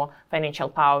got more financial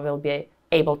power will be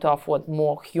able to afford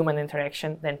more human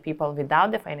interaction than people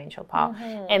without the financial power.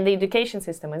 And the education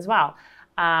system as well.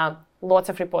 Lots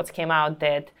of reports came out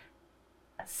that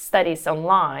studies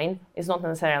online is not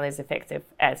necessarily as effective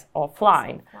as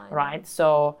offline, right?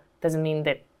 So doesn't mean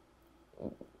that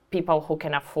people who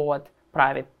can afford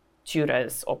private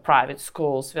tutors or private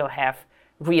schools will have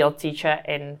real teacher,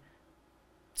 and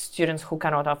students who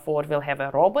cannot afford will have a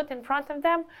robot in front of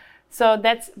them. So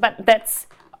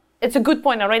it's a good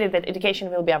point already that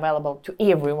education will be available to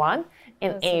everyone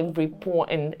in every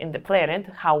point in the planet.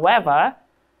 However,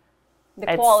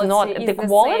 the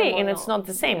quality and it's not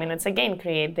the same, and it's again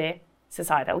create the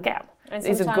societal gap.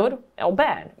 Is it good or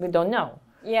bad? We don't know.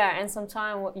 Yeah, and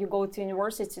sometimes you go to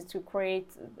university to create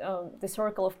the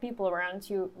circle of people around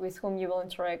you with whom you will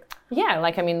interact. Yeah,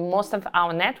 like most of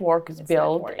our network is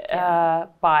built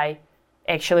by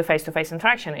actually face-to-face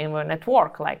interaction in a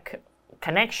network, like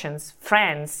connections,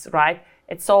 friends, right?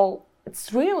 It's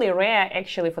really rare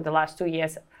actually. For the last 2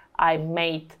 years, I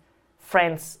made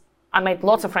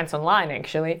lots of friends online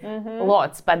actually,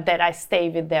 lots, but that I stay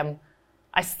with them.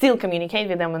 I still communicate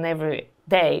with them on every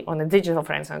day on the digital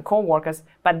friends and co-workers,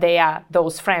 but they are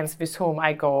those friends with whom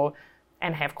I go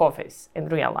and have coffees in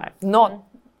real life. Not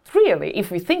really,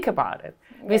 if we think about it.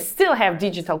 We still have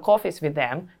digital coffees with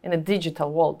them in a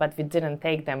digital world, but we didn't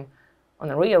take them on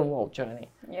a real world journey.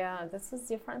 Yeah, this is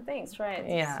different things, right?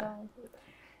 Yeah.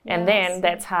 And then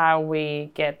that's how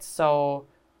we get so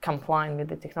compliant with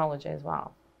the technology as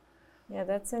well. Yeah,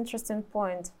 that's an interesting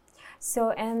point. So,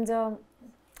 and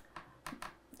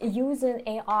using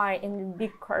AI in a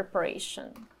big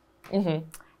corporation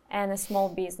and a small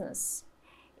business,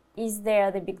 is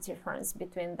there the big difference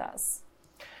between those?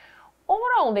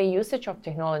 Overall, the usage of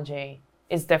technology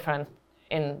is different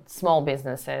in small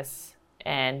businesses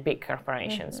and big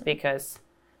corporations because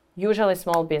usually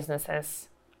small businesses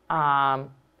are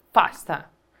faster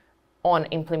on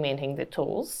implementing the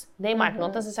tools. They might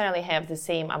not necessarily have the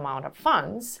same amount of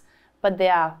funds, but they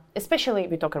are, especially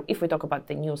if we talk about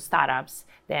the new startups,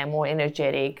 they are more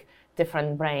energetic,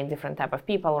 different brain, different type of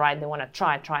people, right? They want to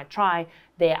try.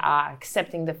 They are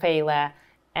accepting the failure.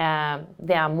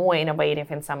 They are more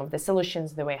innovative in some of the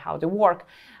solutions, the way how they work,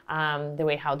 the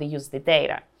way how they use the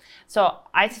data. So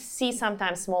I see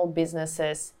sometimes small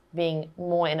businesses being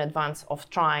more in advance of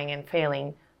trying and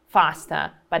failing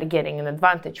faster, but getting an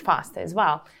advantage faster as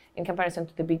well, in comparison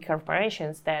to the big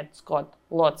corporations that's got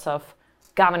lots of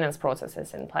governance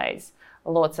processes in place,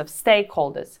 lots of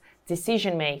stakeholders,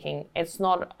 decision making. It's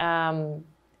not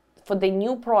for the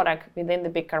new product within the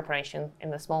big corporation in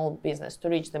the small business to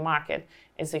reach the market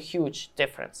is a huge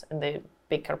difference. And the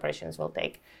big corporations will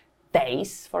take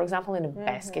days, for example, in the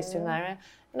best case scenario.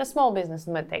 In a small business,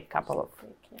 it might take a couple of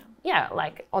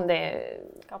like on the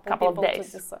couple of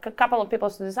days, a couple of people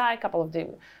to decide, couple of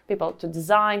people to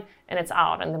design, and it's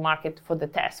out in the market for the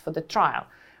test, for the trial.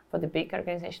 For the big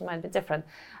organization, might be different.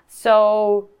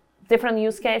 So different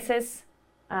use cases,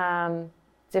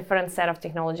 different set of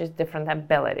technologies, different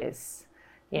abilities.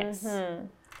 Yes.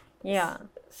 Yeah.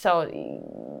 So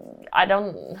I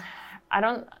don't.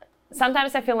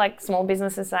 Sometimes I feel like small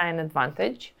businesses are an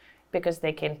advantage because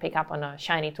they can pick up on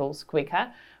shiny tools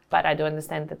quicker. But I do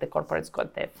understand that the corporates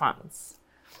got their funds.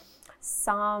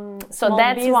 Some so small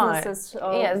that's businesses.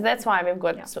 Yes, that's why we've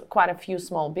got quite a few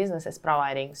small businesses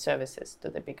providing services to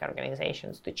the big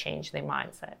organizations to change their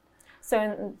mindset.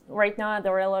 So right now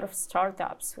there are a lot of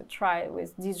startups who try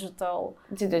with digital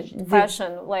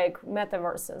fashion, like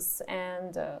metaverses,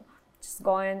 and just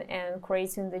going and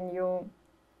creating the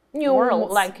new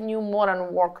worlds. Like new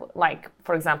modern work. Like,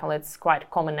 for example, it's quite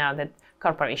common now that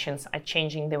corporations are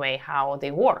changing the way how they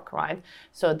work, right?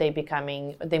 So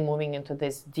they're moving into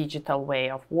this digital way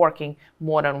of working,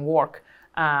 modern work,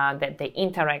 that they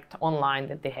interact online,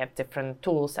 that they have different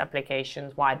tools,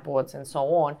 applications, whiteboards, and so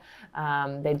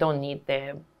on. They don't need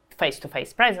the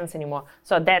face-to-face presence anymore.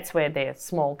 So that's where the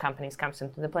small companies comes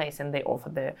into the place, and they offer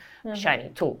the shiny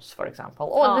tools, for example.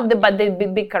 But the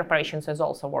big corporations is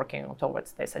also working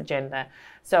towards this agenda.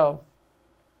 So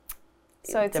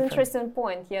it's an interesting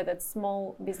point, that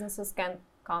small businesses can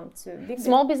come to big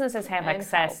small businesses have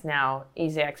access now,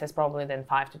 easier access probably than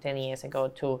 5 to 10 years ago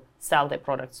to sell their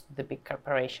products to the big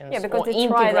corporations. Yeah, because they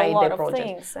tried a lot of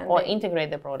things. Or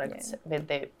integrate the products with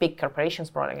the big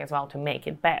corporations' product as well to make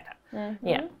it better.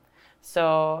 Yeah.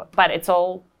 So, but it's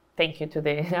all thank you to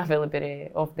the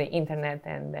availability of the internet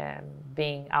and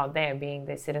being out there, being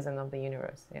the citizen of the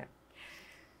universe. Yeah.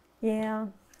 Yeah.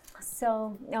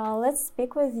 So let's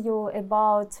speak with you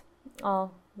about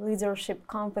leadership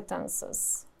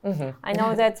competences. I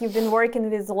know that you've been working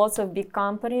with lots of big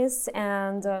companies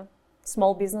and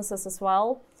small businesses as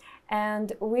well.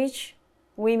 And which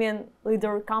women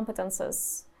leader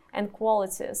competences and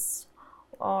qualities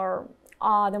are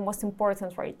the most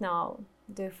important right now,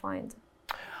 do you find?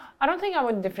 I don't think I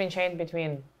would differentiate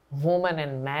between woman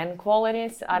and man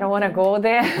qualities. I don't want to go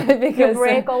there because you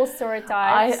break all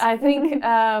stereotypes.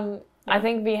 I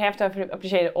think we have to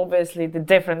appreciate obviously the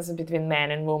difference between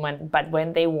men and women, but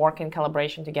when they work in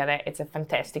collaboration together, it's a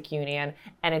fantastic union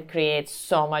and it creates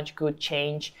so much good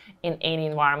change in any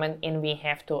environment, and we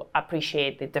have to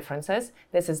appreciate the differences.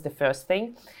 This is the first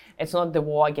thing. It's not the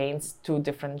war against two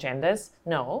different genders,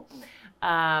 no.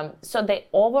 So the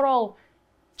overall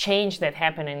change that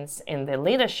happens in the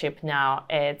leadership now,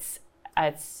 it's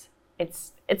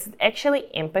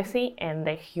actually empathy and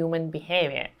the human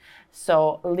behavior.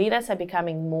 So leaders are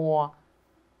becoming more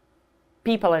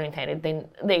people-oriented.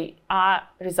 They are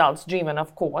results-driven,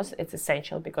 of course. It's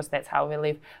essential because that's how we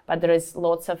live. But there is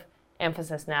lots of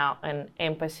emphasis now on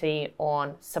empathy,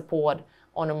 on support,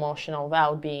 on emotional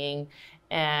well-being.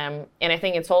 And I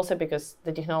think it's also because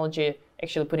the technology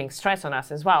actually putting stress on us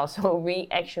as well. So we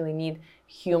actually need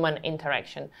human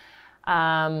interaction.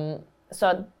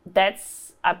 So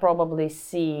that's, I probably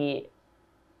see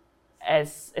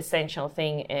as essential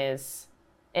thing is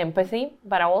empathy.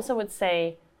 But I also would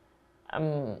say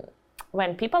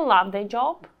when people love their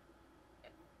job,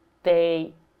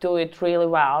 they do it really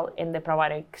well and they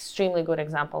provide extremely good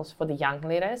examples for the young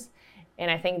leaders. And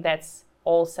I think that's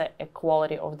also a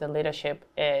quality of the leadership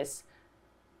is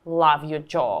love your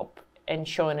job and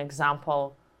show an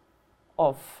example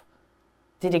of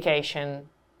dedication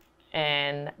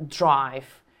and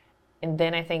drive. And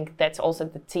then I think that's also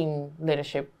the team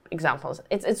leadership examples.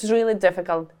 It's really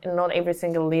difficult, and not every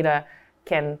single leader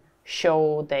can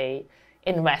show the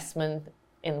investment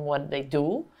in what they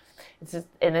do. It's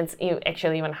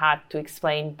actually even hard to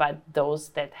explain, but those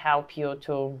that help you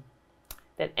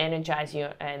that energize you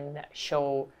and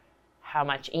show how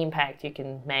much impact you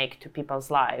can make to people's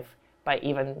life by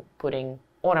even putting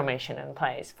automation in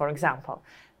place, for example.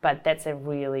 But that's a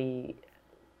really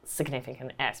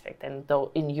significant aspect. And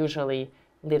usually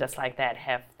leaders like that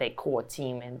have their core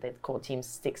team, and that core team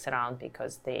sticks around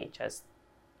because they just,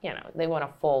 they want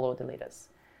to follow the leaders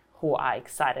who are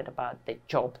excited about the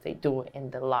job they do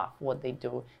and they love what they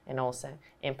do, and also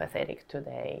empathetic to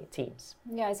their teams.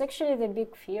 Yeah, it's actually the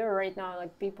big fear right now.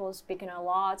 Like people speaking a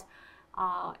lot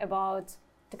about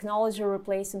technology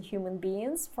replacing human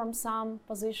beings from some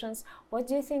positions. What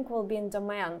do you think will be in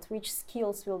demand? Which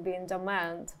skills will be in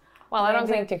demand? Well, I don't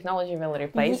think technology will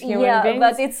replace human beings. Yeah,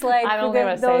 but it's like I don't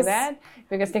ever say that,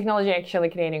 because technology actually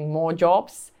creating more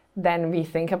jobs than we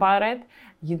think about it.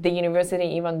 The university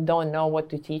even don't know what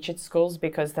to teach at schools,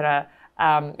 because there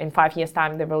are, in 5 years'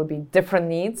 time, there will be different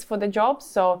needs for the jobs.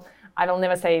 So I will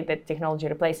never say that technology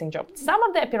replacing jobs. Some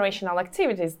of the operational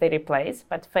activities they replace,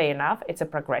 but fair enough, it's a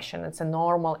progression. It's a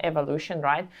normal evolution,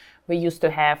 right? We used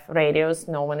to have radios.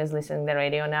 No one is listening to the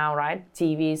radio now, right?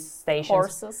 TVs,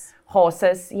 stations.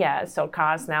 Horses, yeah. So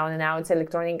cars now, and now it's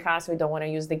electronic cars. We don't want to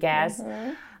use the gas.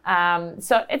 Mm-hmm.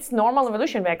 So it's normal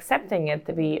evolution. We're accepting it.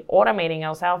 We're automating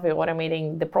ourselves. We're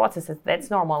automating the processes. That's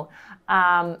normal.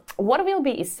 What will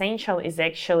be essential is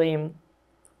actually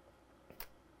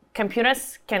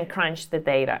computers can crunch the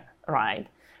data, right?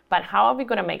 But how are we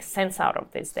going to make sense out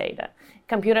of this data?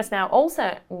 Computers now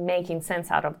also making sense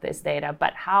out of this data,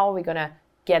 but how are we going to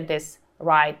get this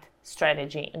right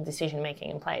strategy and decision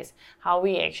making in place? How are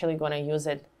we actually going to use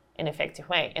it in an effective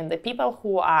way? And the people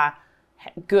who are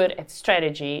good at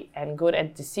strategy and good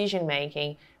at decision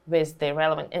making with the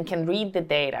relevant and can read the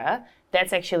data,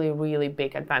 that's actually a really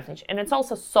big advantage. And it's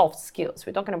also soft skills.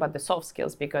 We're talking about the soft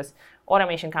skills because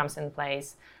automation comes in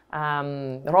place,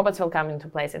 robots will come into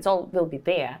place, it's all will be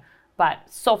there, but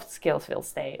soft skills will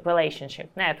stay: relationship,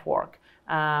 network,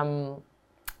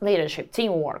 leadership,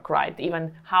 teamwork, right?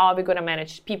 Even how are we going to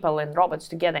manage people and robots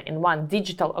together in one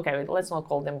digital, okay, let's not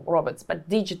call them robots, but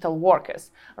digital workers,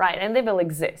 right? And they will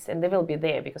exist and they will be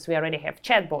there because we already have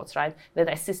chatbots, right, that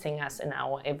are assisting us in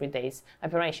our everyday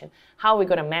operation. How are we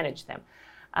going to manage them?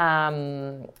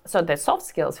 So the soft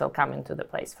skills will come into the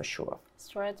place for sure.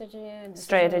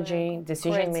 Strategy,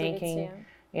 decision making,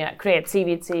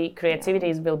 creativity.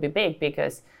 Creativity will be big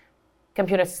because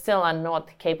computers still are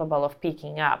not capable of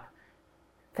picking up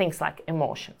things like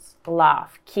emotions,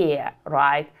 love, care,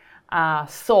 right?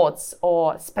 Thoughts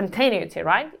or spontaneity,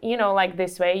 right? Like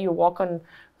this way you walk on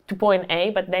to point A,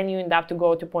 but then you end up to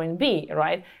go to point B,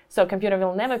 right? So computer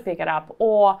will never pick it up.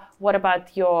 Or what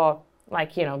about your,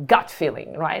 gut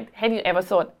feeling, right? Have you ever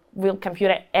thought, will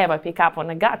computer ever pick up on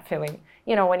a gut feeling?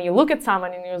 When you look at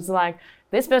someone and you're like,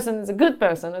 this person is a good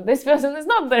person, or this person is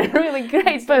not the really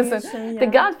great person. Yeah. The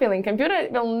gut feeling, computer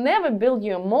will never build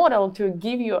you a model to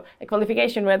give you a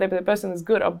qualification whether the person is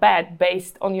good or bad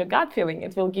based on your gut feeling.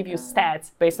 It will give you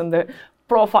stats based on the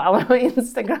profile, or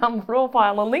Instagram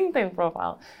profile, or LinkedIn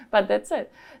profile, but that's it.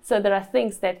 So there are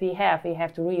things that we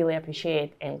have to really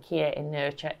appreciate and care and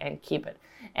nurture and keep it,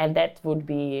 and that would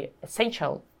be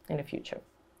essential in the future.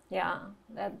 Yeah,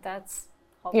 that's.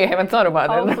 You haven't thought about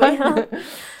it.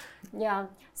 Yeah.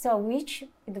 So, which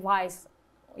advice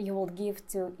you would give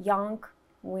to young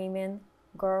women,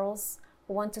 girls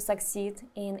who want to succeed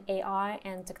in AI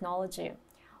and technology?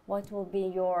 What will be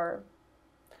your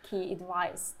key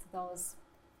advice to those?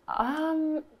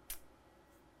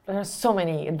 There are so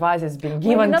many advices being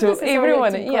given to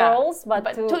everyone. To girls, but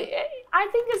to I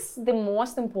think it's the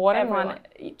most important one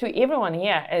to everyone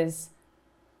here is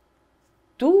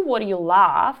do what you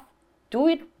love, do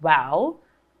it well,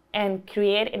 and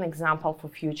create an example for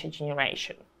future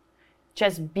generation.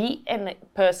 Just be a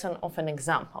person of an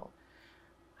example.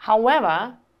 However,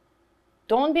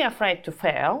 don't be afraid to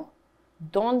fail.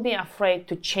 Don't be afraid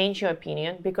to change your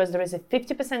opinion, because there is a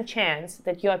 50% chance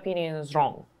that your opinion is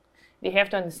wrong. You have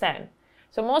to understand.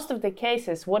 So most of the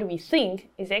cases, what we think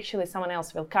is actually someone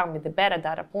else will come with the better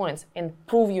data points and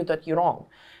prove you that you're wrong.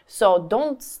 So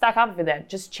don't stuck up with that.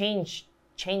 Just change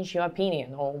your opinion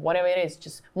or whatever it is.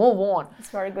 Just move on. It's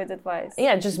very good advice.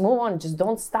 Yeah, just move on. Just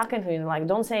don't stuck into it. Like,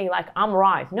 don't say like I'm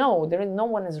right. No, no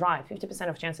one is right. 50%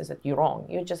 of chances that you're wrong.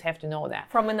 You just have to know that.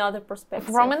 From another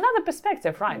perspective.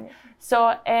 Right. Yeah. So,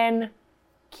 and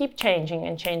keep changing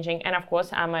and changing. And of course,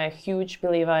 I'm a huge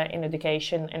believer in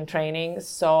education and training.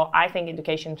 So I think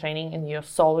education and training is your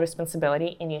sole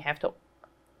responsibility, and you have to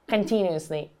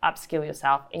continuously upskill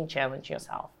yourself and challenge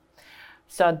yourself.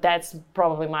 So that's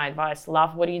probably my advice.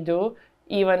 Love what you do.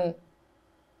 Even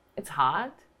it's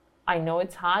hard. I know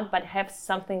it's hard, but have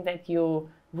something that you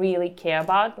really care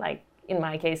about. Like in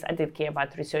my case, I did care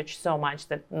about research so much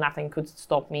that nothing could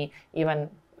stop me. Even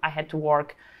I had to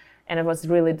work, and it was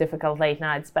really difficult late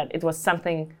nights, but it was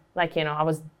something like,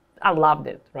 I loved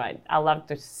it, right? I loved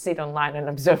to sit online and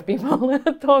observe people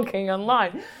talking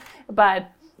online. But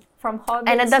from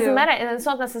hobby, and it doesn't matter, and it's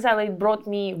not necessarily brought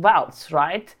me wealth,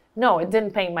 right? No, it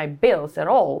didn't pay my bills at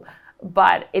all,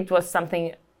 but it was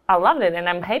something I loved it, and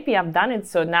I'm happy I've done it.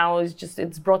 So now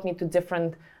it's brought me to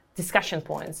different discussion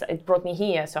points. It brought me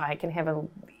here so I can have an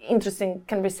interesting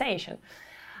conversation.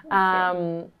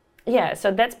 Yeah, so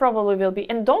that's probably will be,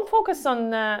 and don't focus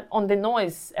on the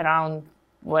noise around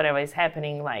whatever is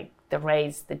happening, like the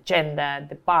race, the gender,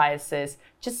 the biases.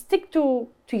 Just stick to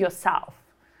yourself.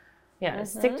 Yeah,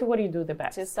 stick to what you do the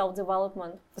best. To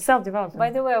self-development. Self-development. By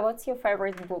the way, what's your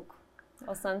favorite book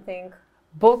or something?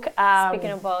 Book.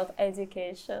 Speaking about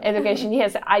education. Education,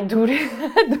 yes, I do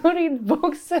read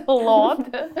books a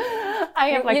lot. I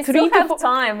have like you 3 still to 4. have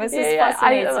time. This is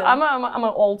fascinating. I'm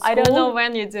an old school. I don't know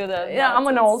when you do that. Yeah, I'm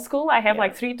an old school. I have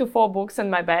like 3 to 4 books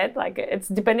in my bed. Like it's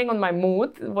depending on my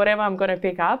mood, whatever I'm gonna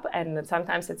pick up. And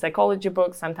sometimes it's psychology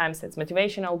books, sometimes it's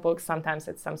motivational books, sometimes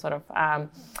it's some sort of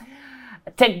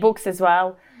tech books as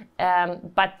well.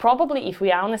 But probably if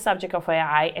we are on the subject of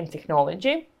AI and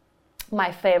technology, my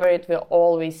favorite will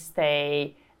always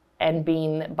stay and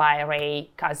been by Ray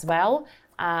Kurzweil,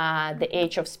 The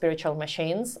Age of Spiritual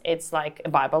Machines. It's like a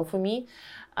Bible for me.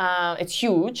 It's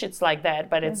huge, it's like that,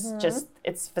 but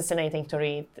it's fascinating to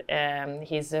read.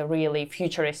 He's a really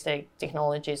futuristic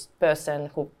technologist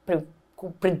person who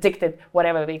predicted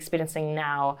whatever we're experiencing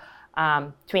now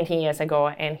 20 years ago,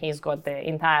 and he's got the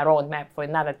entire roadmap for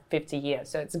another 50 years,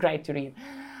 so it's great to read.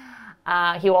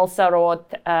 He also wrote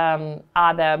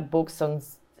other books on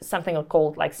something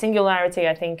called like Singularity,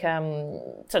 I think.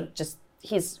 So just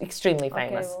he's extremely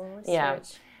famous. Okay, yeah,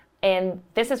 and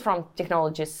this is from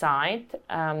technology side.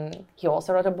 He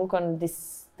also wrote a book on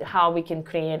this, how we can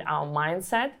create our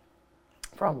mindset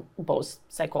from both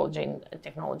psychology and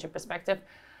technology perspective.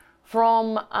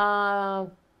 From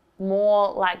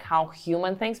more like how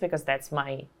human thinks, because that's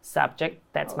my subject,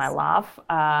 that's my love.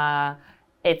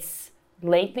 It's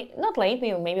not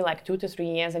lately, maybe like 2 to 3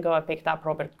 years ago, I picked up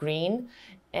Robert Greene,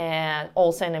 and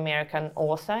also an American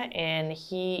author, and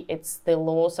it's The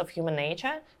Laws of Human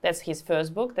Nature. That's his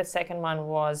first book. The second one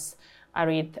was, I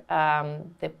read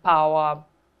the Power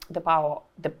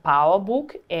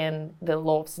book and The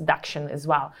Law of Seduction as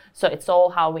well. So it's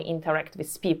all how we interact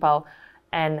with people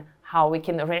and how we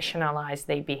can rationalize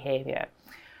their behavior.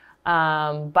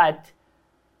 But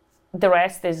the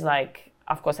rest is like,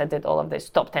 of course, I did all of this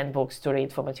top 10 books to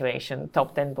read for motivation,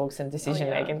 top 10 books in decision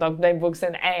making, top 10 books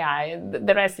in AI.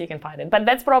 The rest you can find it. But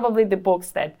that's probably the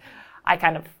books that I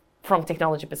kind of, from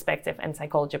technology perspective and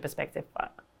psychology perspective,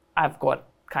 I've got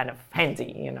kind of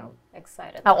handy,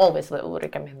 Excited. I always will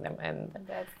recommend them. And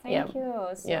thank you.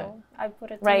 So I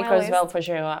put it to Ray my Kurzweil list. for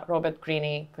sure, Robert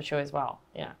Greene for sure as well.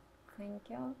 Yeah. Thank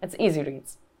you. It's easy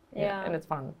reads. Yeah. And it's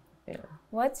fun.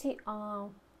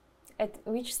 At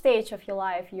which stage of your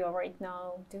life you are right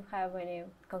now? Do you have any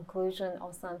conclusion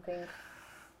or something?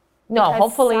 No,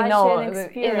 hopefully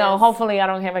no. Hopefully I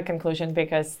don't have a conclusion,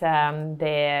 because the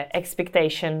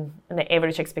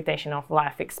average expectation of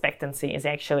life expectancy is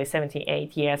actually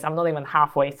 78 years. I'm not even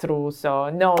halfway through, so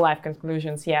no life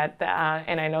conclusions yet.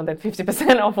 And I know that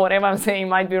 50% of whatever I'm saying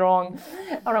might be wrong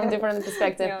or from different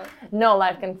perspective. Yeah. No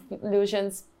life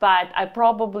conclusions, but I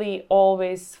probably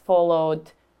always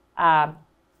followed,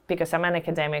 because I'm an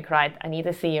academic, right? I need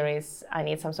the theories. I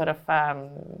need some sort of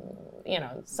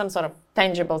some sort of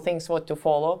tangible things what to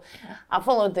follow. I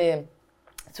follow the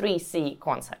 3C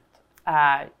concept: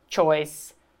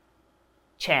 choice,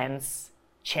 chance,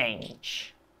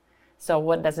 change. So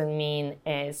what does it mean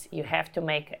is you have to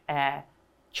make a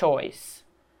choice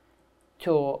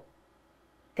to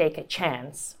take a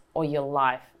chance, or your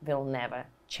life will never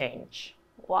change.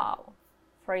 Wow.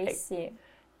 3C.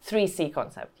 3C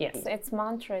concept, yes. It's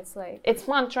mantra, it's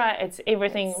mantra, it's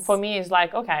everything. For me, is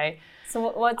like, okay, so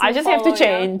what I just have to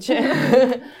change.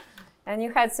 And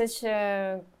you had such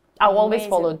a... I always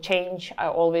followed change. I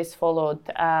always followed,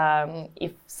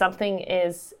 if something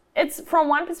is... It's, from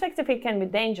one perspective, it can be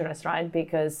dangerous, right?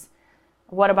 Because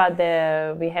what about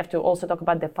we have to also talk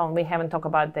about we haven't talked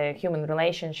about the human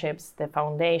relationships, the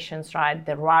foundations, right?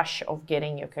 The rush of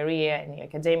getting your career and your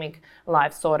academic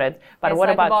life sorted. But what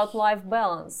about life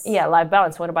balance? Yeah, life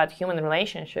balance. What about human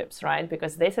relationships, right?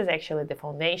 Because this is actually the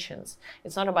foundations.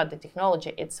 It's not about the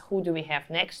technology. It's who do we have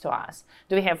next to us?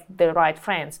 Do we have the right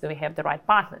friends? Do we have the right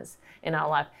partners in our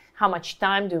life? How much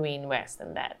time do we invest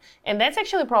in that? And that's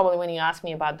actually probably, when you ask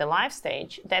me about the life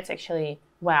stage, that's actually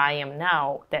where I am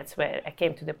now. That's where I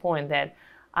came to the point that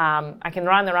I can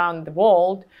run around the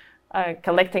world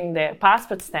collecting the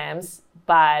passport stamps,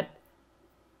 but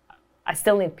I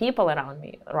still need people around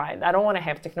me, right? I don't want to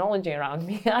have technology around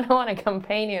me. I don't want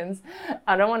companions.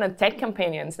 I don't want tech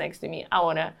companions next to me.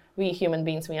 We human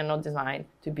beings, we are not designed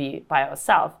to be by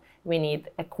ourselves. We need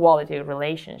a quality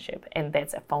relationship, and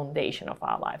that's a foundation of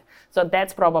our life. So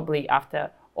that's probably,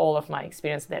 after all of my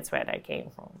experience, that's where I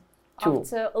came from.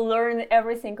 After learn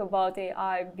everything about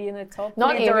AI, being a top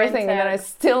not leader everything, in tech, that I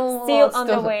still on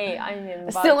the way. I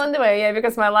mean, still on the way, yeah,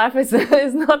 because my life is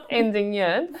not ending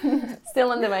yet.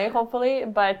 Still on the way, hopefully.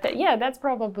 But yeah, that's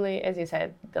probably, as you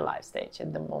said, the life stage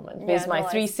at the moment. With my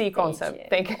 3C concept,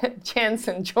 take a chance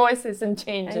and choices and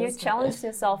changes. And you challenge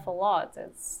yourself a lot.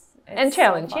 And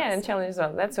challenge, and challenge as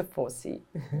well. That's a 4C.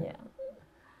 Yeah.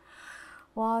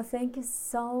 Wow, thank you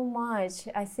so much.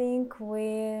 I think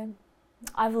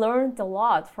I've learned a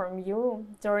lot from you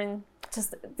during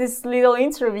just this little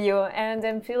interview, and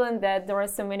I'm feeling that there are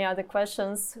so many other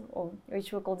questions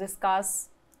which we could discuss.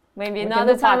 Maybe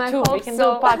another time. We can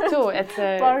do part two.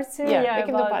 Part two, yeah. We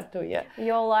can do part two, yeah.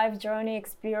 Your life journey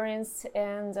experience,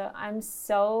 and I'm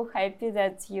so happy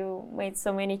that you made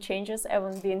so many changes. I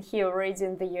haven't been here already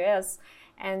in the US,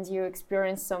 and you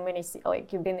experienced so many,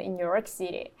 like you've been in New York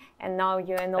City, and now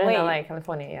you're in LA. In LA,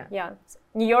 California, yeah. Yeah.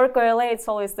 New York or LA, it's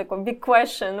always like a big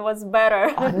question. What's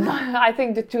better? I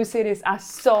think the two cities are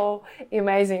so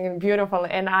amazing and beautiful,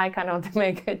 and I cannot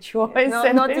make a choice.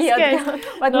 Not yet,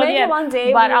 but not maybe yet. one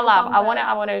day. But I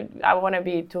want to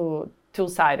be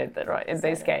two-sided, right? In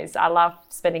this case, I love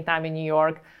spending time in New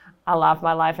York. I love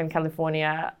my life in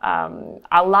California.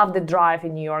 I love the drive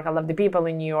in New York. I love the people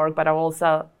in New York, but I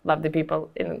also love the people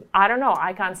in, I don't know,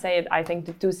 I can't say it. I think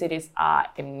the two cities are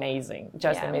amazing,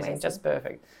 amazing, just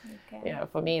perfect. Okay. Yeah,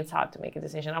 for me, it's hard to make a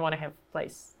decision. I want to have a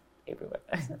place everywhere.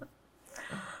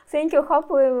 Thank you.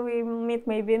 Hopefully we meet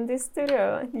maybe in this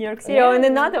studio, New York City, or in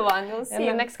another one. We'll see. In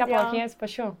the next couple of years, for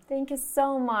sure. Thank you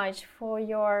so much for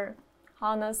your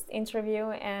honest interview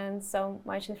and so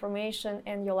much information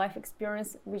and your life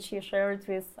experience which you shared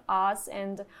with us,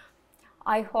 and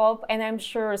I hope, and I'm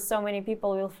sure so many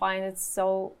people will find it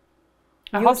so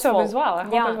useful. I hope so as well. I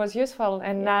hope it was useful,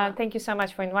 and thank you so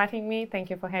much for inviting me. Thank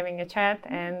you for having a chat,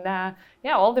 and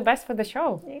all the best for the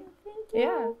show. Thank you.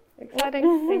 Yeah, exciting.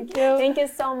 Thank you. Thank you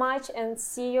so much, and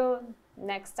see you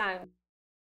next time.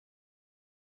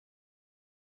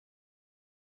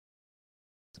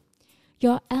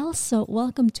 You're also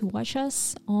welcome to watch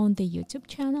us on the YouTube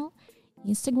channel,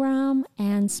 Instagram,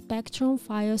 and Spectrum,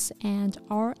 Fios, and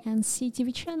RNC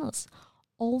TV channels.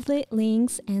 All the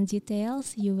links and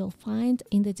details you will find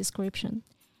in the description.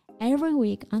 Every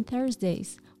week on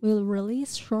Thursdays, we'll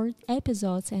release short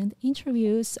episodes and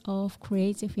interviews of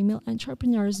creative female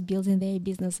entrepreneurs building their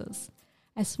businesses,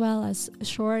 as well as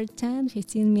short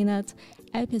 10-15 minute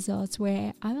episodes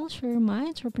where I will share my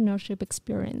entrepreneurship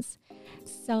experience.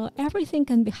 So everything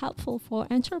can be helpful for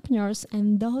entrepreneurs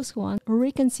and those who want to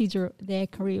reconsider their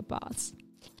career paths.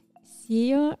 See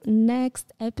you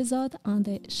next episode on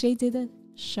the She Did It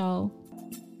show.